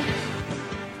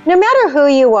 No matter who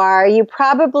you are, you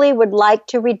probably would like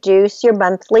to reduce your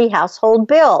monthly household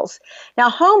bills.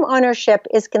 Now, home ownership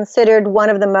is considered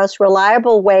one of the most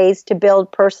reliable ways to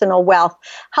build personal wealth.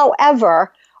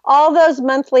 However, all those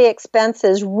monthly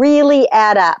expenses really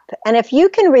add up. And if you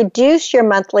can reduce your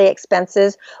monthly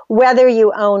expenses, whether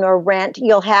you own or rent,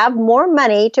 you'll have more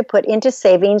money to put into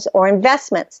savings or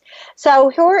investments. So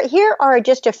here are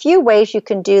just a few ways you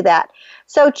can do that.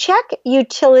 So check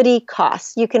utility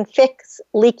costs. You can fix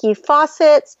leaky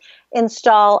faucets,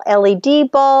 install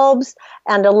LED bulbs,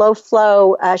 and a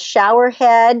low-flow shower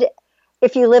head.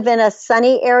 If you live in a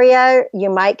sunny area,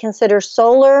 you might consider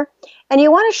solar. And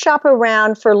you want to shop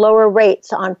around for lower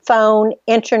rates on phone,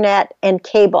 internet, and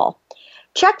cable.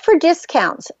 Check for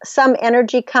discounts. Some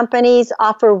energy companies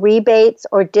offer rebates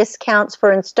or discounts for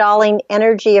installing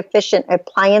energy-efficient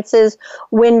appliances,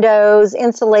 windows,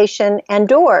 insulation, and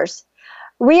doors.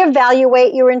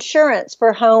 Reevaluate your insurance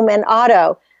for home and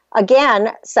auto.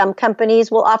 Again, some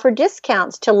companies will offer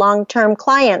discounts to long-term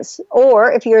clients,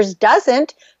 or if yours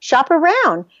doesn't, shop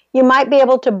around. You might be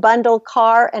able to bundle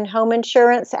car and home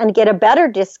insurance and get a better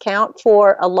discount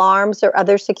for alarms or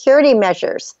other security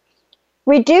measures.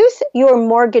 Reduce your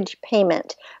mortgage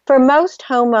payment. For most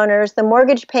homeowners, the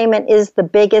mortgage payment is the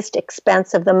biggest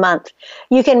expense of the month.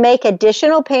 You can make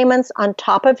additional payments on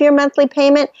top of your monthly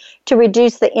payment to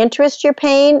reduce the interest you're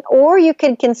paying, or you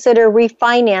could consider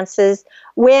refinances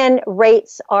when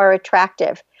rates are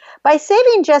attractive. By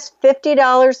saving just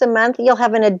 $50 a month, you'll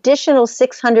have an additional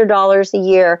 $600 a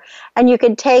year, and you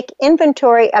can take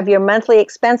inventory of your monthly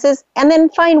expenses and then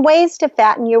find ways to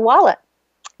fatten your wallet.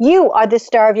 You are the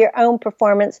star of your own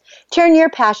performance. Turn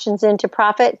your passions into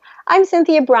profit. I'm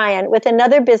Cynthia Bryan with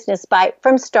another business bite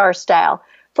from Star Style.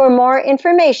 For more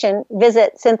information,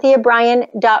 visit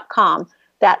CynthiaBryan.com.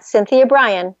 That's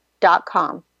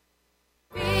CynthiaBryan.com.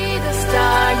 Be the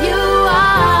star you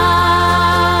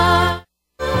are.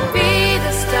 Be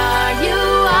the star you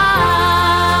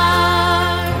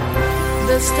are.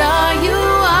 The star you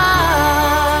are.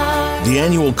 The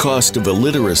annual cost of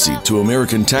illiteracy to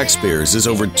American taxpayers is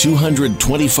over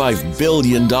 $225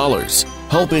 billion.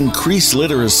 Help increase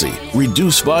literacy,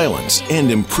 reduce violence,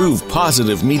 and improve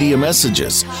positive media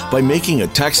messages by making a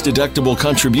tax-deductible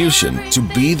contribution to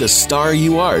Be the Star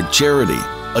You Are charity.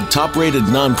 A top-rated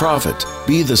nonprofit,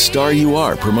 Be the Star You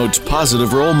Are promotes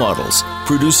positive role models,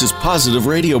 produces positive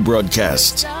radio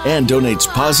broadcasts, and donates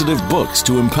positive books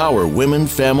to empower women,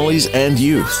 families, and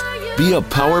youth. Be a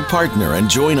power partner and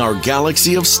join our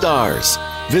galaxy of stars.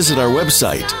 Visit our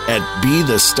website at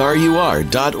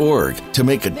BeTheStarYouAre.org to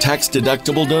make a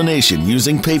tax-deductible donation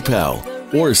using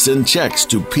PayPal or send checks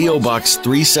to P.O. Box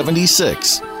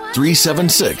 376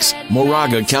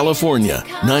 Moraga, California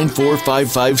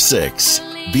 94556.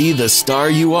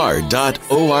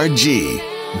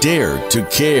 BeTheStarYouAre.org. Dare to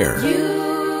care.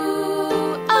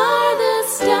 Are the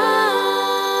star.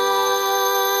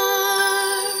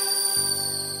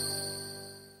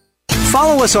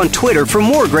 Follow us on Twitter for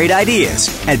more great ideas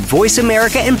at Voice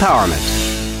America Empowerment.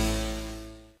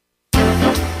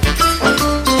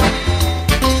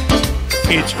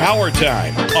 It's power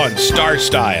time on Star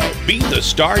Style. Be the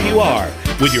star you are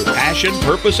with your passion,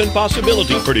 purpose, and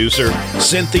possibility producer,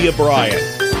 Cynthia Bryan.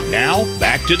 Now,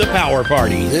 back to the power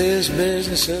party. This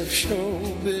business of show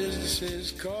business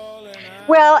is calling.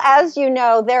 Well, as you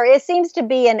know, seems to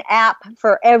be an app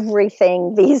for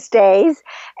everything these days.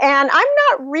 And I'm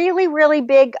not really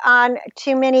big on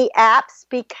too many apps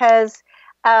because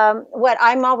what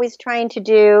I'm always trying to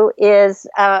do is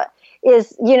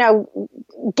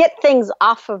get things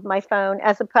off of my phone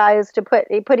as opposed to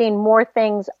putting more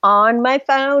things on my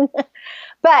phone.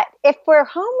 But if we're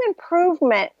home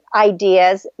improvement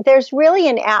ideas, there's really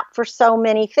an app for so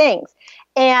many things.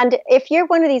 And if you're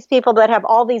one of these people that have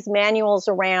all these manuals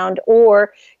around,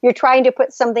 or you're trying to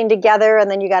put something together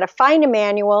and then you got to find a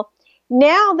manual,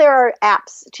 now there are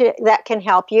apps that can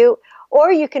help you,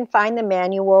 or you can find the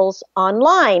manuals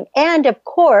online. And of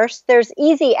course, there's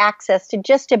easy access to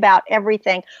just about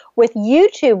everything. With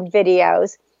YouTube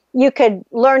videos, you could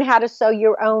learn how to sew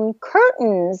your own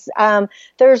curtains.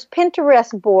 There's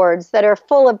Pinterest boards that are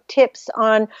full of tips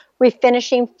on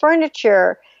refinishing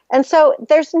furniture. And so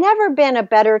there's never been a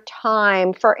better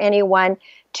time for anyone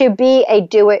to be a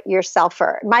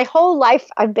do-it-yourselfer. My whole life,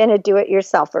 I've been a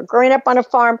do-it-yourselfer. Growing up on a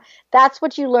farm, that's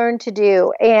what you learn to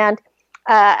do. And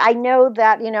I know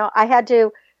that, I had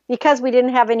to, because we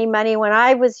didn't have any money when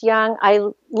I was young, I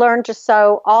learned to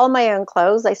sew all my own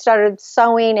clothes. I started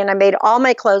sewing and I made all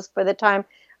my clothes by the time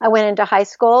I went into high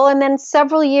school. And then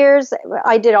several years,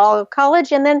 I did all of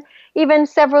college. And then even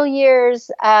several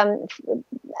years, and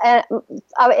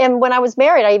when I was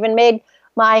married, I even made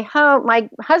my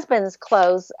husband's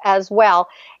clothes as well.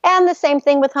 And the same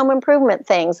thing with home improvement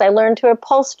things. I learned to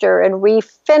upholster and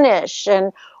refinish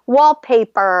and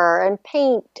wallpaper and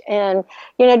paint and,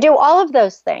 do all of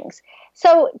those things.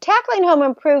 So tackling home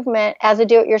improvement as a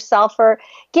do-it-yourselfer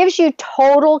gives you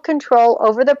total control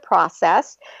over the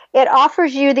process. It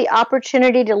offers you the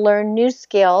opportunity to learn new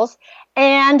skills,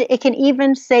 and it can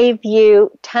even save you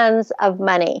tons of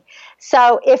money.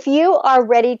 So if you are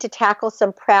ready to tackle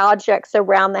some projects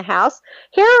around the house,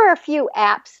 here are a few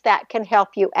apps that can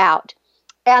help you out.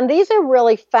 And these are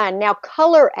really fun. Now,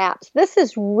 color apps. This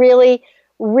is really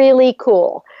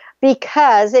cool,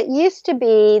 because it used to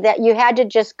be that you had to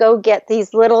just go get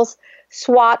these little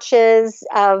swatches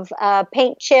of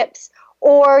paint chips,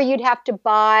 or you'd have to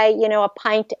buy, a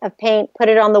pint of paint, put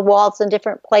it on the walls in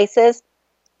different places,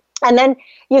 and then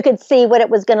you could see what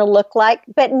it was going to look like.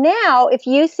 But now, if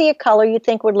you see a color you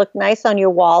think would look nice on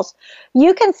your walls,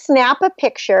 you can snap a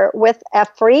picture with a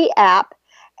free app,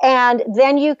 and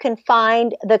then you can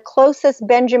find the closest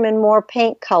Benjamin Moore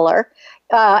paint color.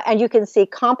 And you can see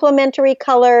complementary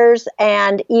colors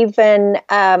and even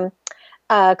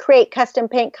create custom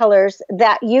paint colors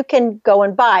that you can go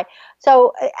and buy.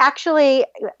 So actually,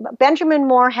 Benjamin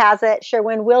Moore has it.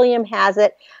 Sherwin-Williams has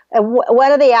it.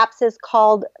 One of the apps is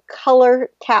called Color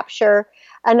Capture.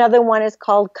 Another one is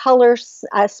called Color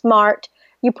Smart.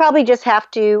 You probably just have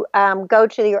to go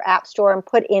to your app store and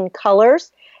put in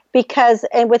colors,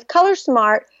 and with Color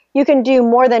Smart, you can do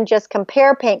more than just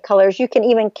compare paint colors. You can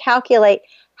even calculate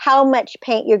how much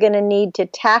paint you're going to need to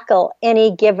tackle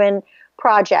any given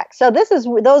project. So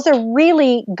those are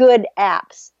really good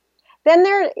apps. Then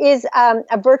there is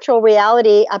a virtual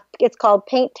reality. It's called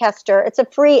Paint Tester. It's a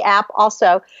free app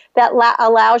also that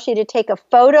allows you to take a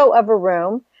photo of a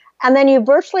room, and then you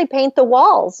virtually paint the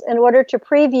walls in order to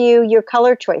preview your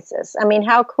color choices. I mean,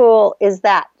 how cool is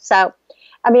that? So,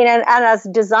 and as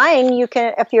design, you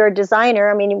can, if you're a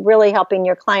designer, really helping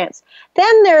your clients.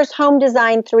 Then there's Home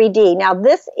Design 3D. Now,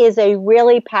 this is a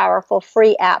really powerful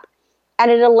free app,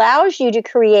 and it allows you to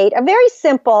create a very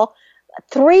simple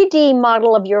 3D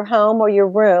model of your home or your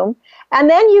room, and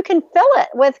then you can fill it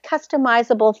with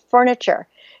customizable furniture.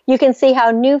 You can see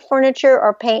how new furniture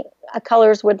or paint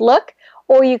colors would look,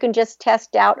 or you can just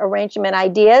test out arrangement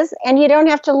ideas, and you don't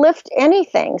have to lift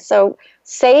anything, so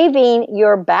saving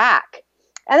your back.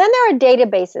 And then there are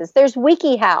databases. There's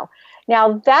WikiHow.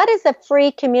 Now, that is a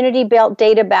free community-built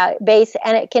database,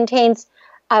 and it contains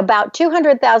about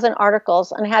 200,000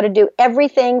 articles on how to do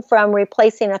everything from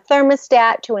replacing a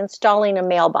thermostat to installing a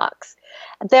mailbox.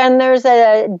 Then there's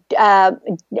a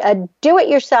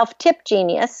do-it-yourself Tip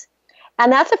Genius,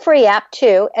 and that's a free app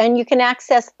too, and you can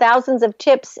access thousands of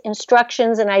tips,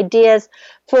 instructions, and ideas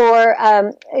for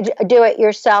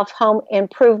do-it-yourself home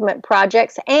improvement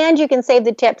projects, and you can save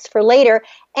the tips for later,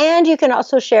 and you can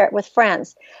also share it with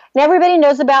friends. And everybody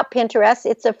knows about Pinterest.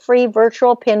 It's a free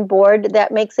virtual pin board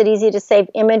that makes it easy to save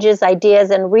images,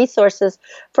 ideas, and resources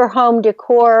for home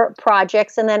decor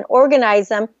projects, and then organize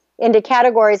them into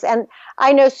categories. And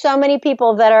I know so many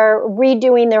people that are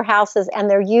redoing their houses, and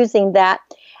they're using that.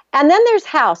 And then there's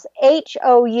Houzz,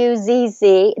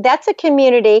 Houzz. That's a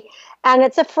community, and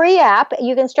it's a free app.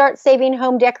 You can start saving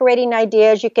home decorating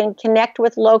ideas. You can connect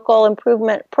with local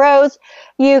improvement pros.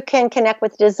 You can connect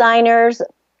with designers.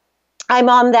 I'm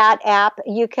on that app.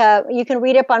 You can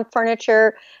read up on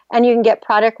furniture, and you can get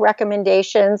product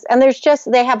recommendations. And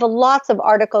they have lots of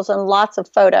articles and lots of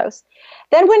photos.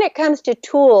 Then when it comes to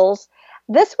tools,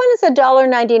 this one is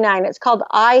 $1.99. It's called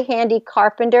iHandy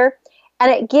Carpenter.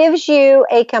 And it gives you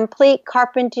a complete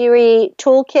carpentry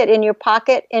toolkit in your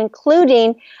pocket,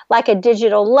 including like a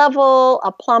digital level,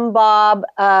 a plumb bob,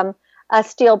 a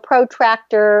steel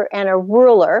protractor, and a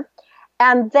ruler.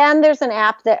 And then there's an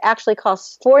app that actually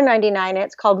costs $4.99.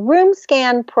 It's called Room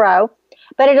Scan Pro,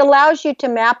 but it allows you to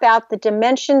map out the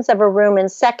dimensions of a room in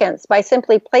seconds by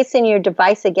simply placing your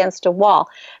device against a wall.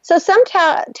 So some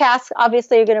tasks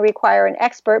obviously are going to require an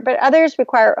expert, but others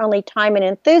require only time and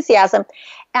enthusiasm.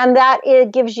 And that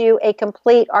gives you a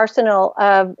complete arsenal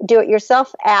of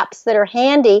do-it-yourself apps that are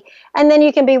handy, and then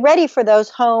you can be ready for those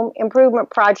home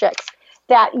improvement projects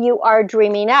that you are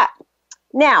dreaming up.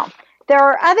 Now, there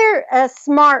are other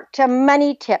smart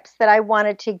money tips that I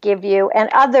wanted to give you and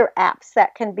other apps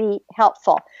that can be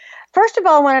helpful. First of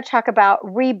all, I want to talk about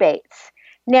rebates.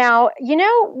 Now, you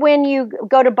know when you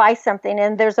go to buy something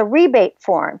and there's a rebate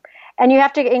form and you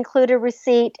have to include a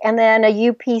receipt and then a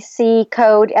UPC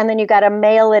code and then you got to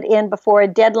mail it in before a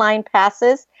deadline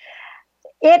passes?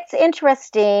 It's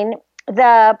interesting.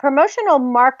 The Promotional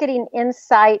Marketing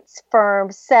Insights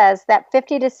firm says that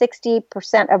 50 to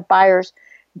 60% of buyers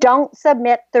don't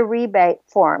submit the rebate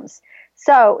forms.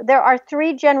 So there are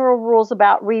 3 general rules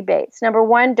about rebates. Number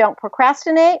 1, don't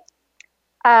procrastinate.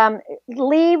 Don't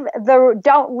leave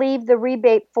the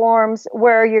rebate forms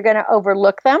where you're going to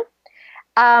overlook them.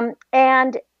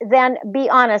 And then be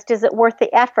honest, is it worth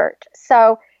the effort?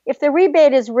 So if the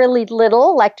rebate is really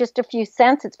little, like just a few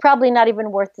cents, it's probably not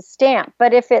even worth the stamp.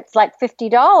 But if it's like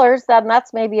 $50, then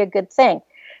that's maybe a good thing.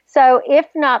 So if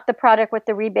not, the product with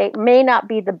the rebate may not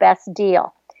be the best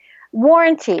deal.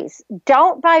 Warranties.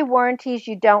 Don't buy warranties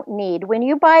you don't need. When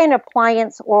you buy an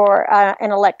appliance or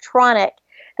an electronic,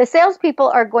 the salespeople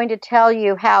are going to tell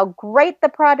you how great the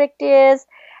product is.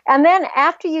 And then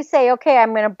after you say, okay, I'm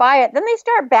going to buy it, then they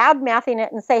start bad-mouthing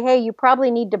it and say, hey, you probably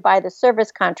need to buy the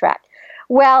service contract.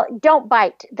 Well, don't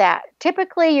bite that.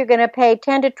 Typically, you're going to pay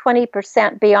 10 to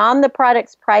 20% beyond the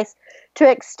product's price to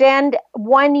extend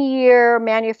 1-year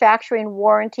manufacturing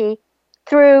warranty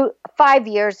through 5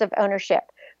 years of ownership.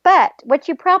 But what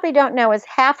you probably don't know is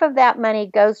half of that money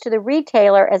goes to the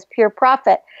retailer as pure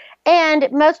profit. And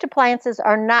most appliances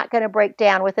are not going to break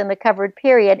down within the covered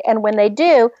period. And when they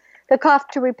do, the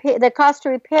cost to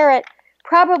repair it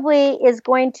probably is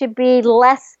going to be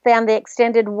less than the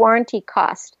extended warranty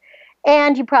cost.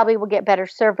 And you probably will get better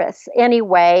service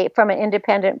anyway from an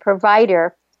independent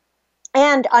provider.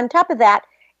 And on top of that,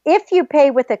 if you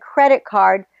pay with a credit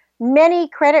card, many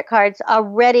credit cards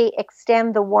already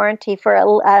extend the warranty for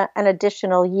an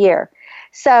additional year.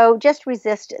 So just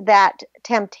resist that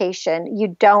temptation.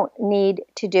 You don't need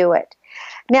to do it.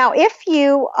 Now, if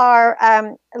you are,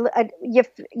 you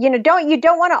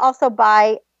don't want to also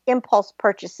buy impulse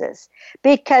purchases,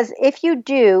 because if you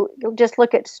do, you'll just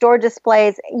look at store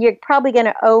displays, you're probably going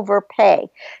to overpay.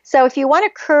 So if you want to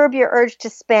curb your urge to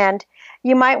spend,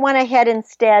 you might want to head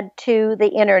instead to the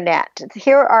internet.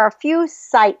 Here are a few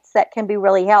sites that can be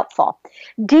really helpful.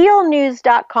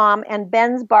 Dealnews.com and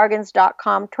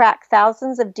bensbargains.com track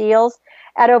thousands of deals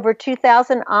at over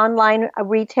 2,000 online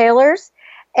retailers,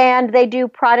 and they do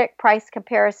product price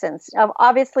comparisons.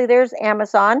 Obviously, there's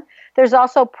Amazon. There's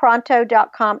also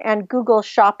Pronto.com and Google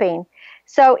Shopping.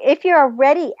 So if you're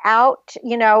already out,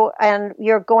 and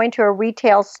you're going to a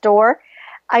retail store,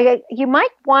 you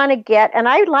might want to get, and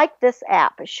I like this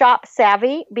app, Shop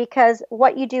Savvy, because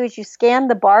what you do is you scan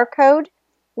the barcode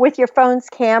with your phone's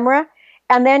camera,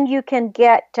 and then you can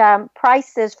get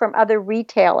prices from other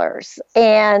retailers,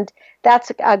 and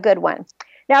that's a good one.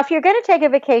 Now, if you're going to take a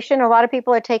vacation, a lot of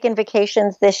people are taking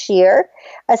vacations this year,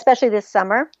 especially this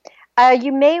summer.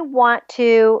 You may want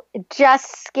to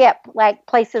just skip like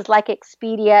places like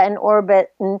Expedia and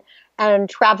Orbit and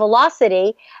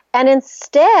Travelocity, and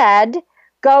instead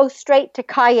go straight to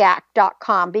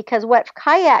kayak.com, because what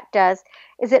Kayak does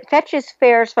is it fetches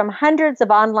fares from hundreds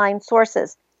of online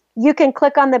sources. You can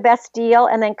click on the best deal,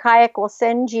 and then Kayak will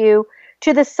send you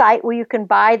to the site where you can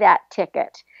buy that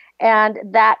ticket. And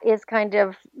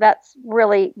that's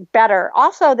really better.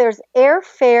 Also, there's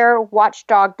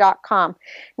airfarewatchdog.com.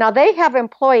 Now, they have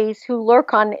employees who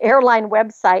lurk on airline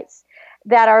websites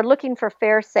that are looking for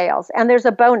fare sales. And there's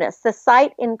a bonus. The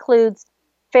site includes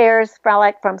fares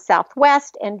from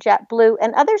Southwest and JetBlue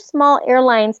and other small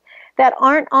airlines that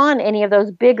aren't on any of those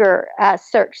bigger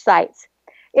search sites.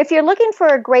 If you're looking for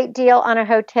a great deal on a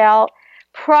hotel,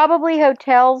 probably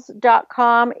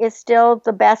hotels.com is still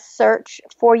the best search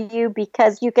for you,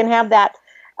 because you can have that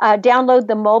download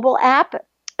the mobile app,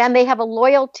 and they have a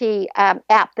loyalty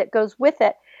app that goes with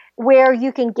it where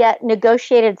you can get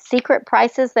negotiated secret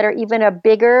prices that are even a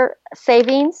bigger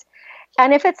savings.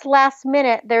 And if it's last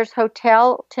minute, there's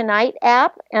Hotel Tonight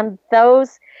app, and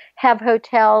those have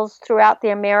hotels throughout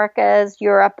the Americas,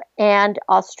 Europe, and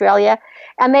Australia.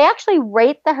 And they actually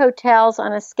rate the hotels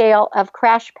on a scale of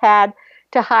crash pad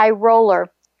to high roller.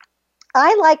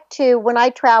 I like to, when I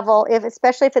travel,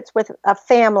 especially if it's with a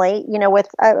family, with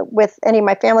any of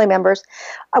my family members,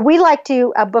 we like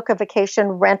to book a vacation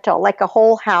rental, like a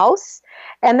whole house.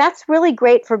 And that's really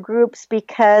great for groups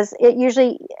because it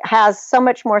usually has so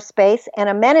much more space and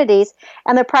amenities,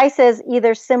 and the price is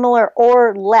either similar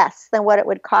or less than what it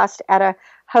would cost at a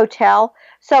hotel.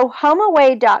 So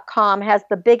HomeAway.com has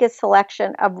the biggest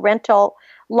selection of rental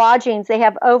lodgings. They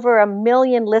have over 1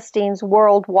 million listings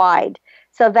worldwide.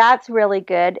 So that's really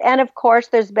good. And of course,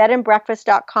 there's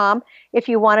bedandbreakfast.com if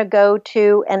you want to go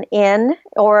to an inn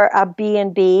or a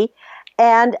B&B.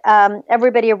 And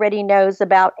everybody already knows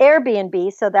about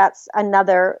Airbnb, so that's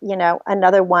another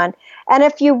one. And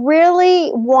if you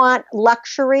really want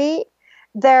luxury,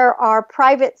 there are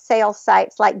private sales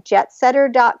sites like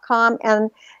jetsetter.com, and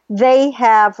they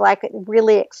have like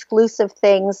really exclusive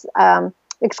things,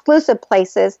 exclusive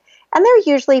places, and they're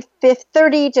usually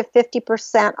 30 to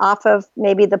 50% off of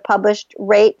maybe the published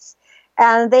rates,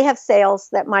 and they have sales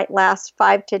that might last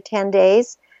 5 to 10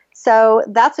 days. So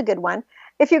that's a good one.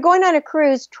 If you're going on a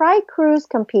cruise, try Cruise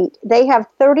Compete. They have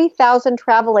 30,000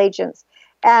 travel agents,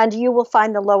 and you will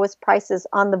find the lowest prices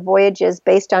on the voyages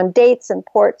based on dates and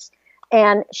ports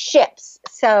and ships.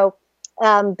 So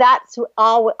that's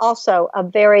also a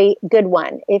very good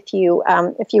one if you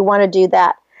want to do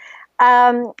that.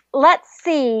 Let's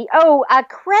see.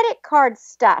 Credit card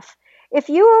stuff. If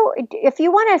you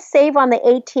want to save on the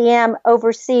ATM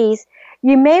overseas,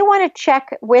 you may want to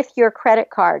check with your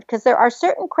credit card, because there are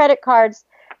certain credit cards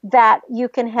that you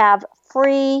can have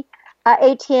free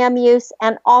ATM use,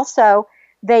 and also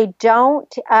they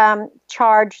don't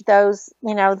charge those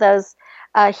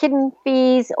hidden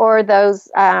fees or those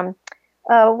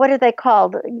what are they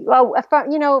called?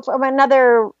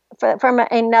 From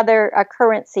another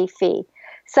currency fee.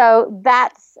 So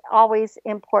that's always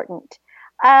important.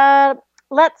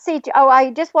 Let's see.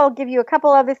 I just will give you a couple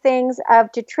other things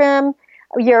to trim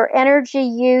your energy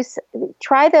use.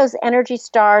 Try those Energy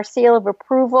Star seal of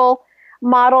approval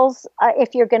models.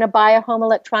 If you're going to buy a home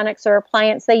electronics or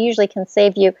appliance, they usually can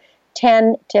save you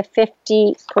 10 to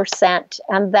 50%,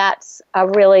 and that's a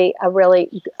really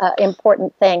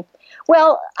important thing.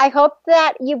 Well, I hope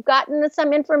that you've gotten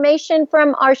some information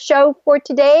from our show for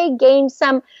today, gained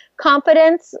some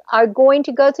confidence, are going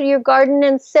to go through your garden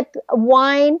and sip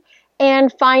wine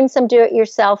and find some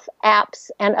do-it-yourself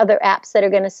apps and other apps that are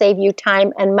going to save you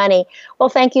time and money. Well,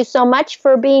 thank you so much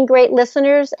for being great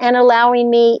listeners and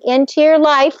allowing me into your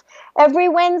life every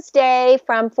Wednesday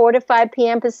from 4 to 5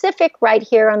 p.m. Pacific right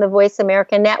here on the Voice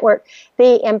America Network,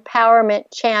 the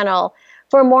Empowerment Channel.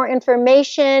 For more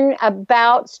information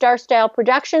about Star Style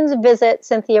Productions, visit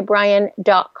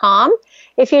CynthiaBryan.com.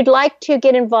 If you'd like to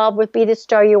get involved with Be the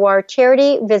Star You Are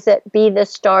charity, visit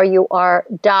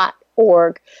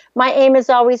BeTheStarYouAre.org. My aim is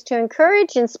always to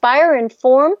encourage, inspire,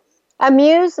 inform,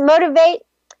 amuse, motivate,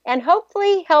 and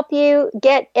hopefully help you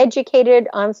get educated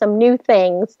on some new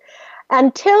things.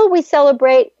 Until we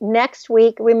celebrate next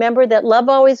week, remember that love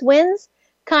always wins,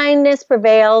 kindness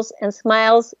prevails, and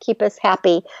smiles keep us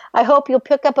happy. I hope you'll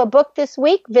pick up a book this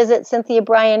week. Visit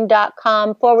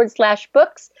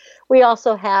CynthiaBryan.com/books. We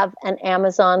also have an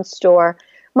Amazon store.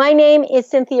 My name is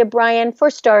Cynthia Bryan for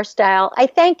Star Style. I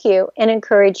thank you and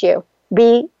encourage you.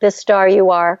 Be the star you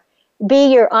are.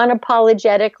 Be your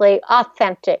unapologetically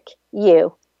authentic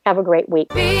you. Have a great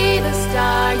week. Be the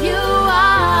star you are.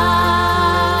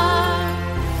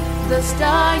 The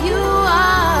star you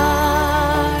are.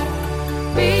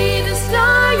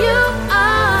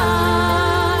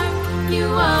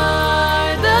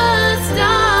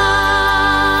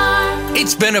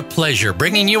 been a pleasure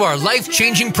bringing you our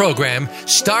life-changing program,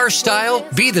 Star Style,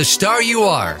 Be the Star You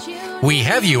Are. We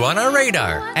have you on our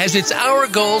radar, as it's our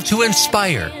goal to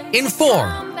inspire,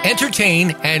 inform,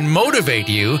 entertain, and motivate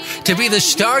you to be the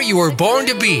star you were born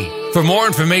to be. For more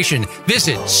information,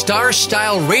 visit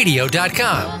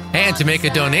starstyleradio.com. And to make a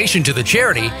donation to the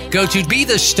charity, go to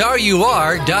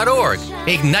BeTheStarYouAre.org.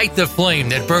 Ignite the flame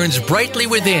that burns brightly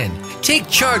within. Take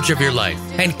charge of your life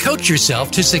and coach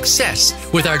yourself to success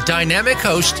with our dynamic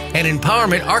host and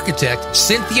empowerment architect,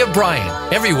 Cynthia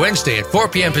Bryan, every Wednesday at 4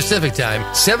 p.m. Pacific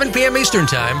Time, 7 p.m. Eastern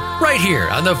Time, right here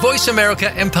on the Voice America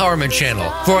Empowerment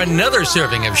Channel for another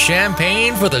serving of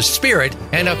champagne for the spirit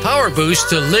and a power boost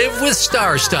to live with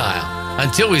Star Style.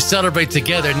 Until we celebrate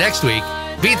together next week,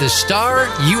 be the star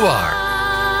you are.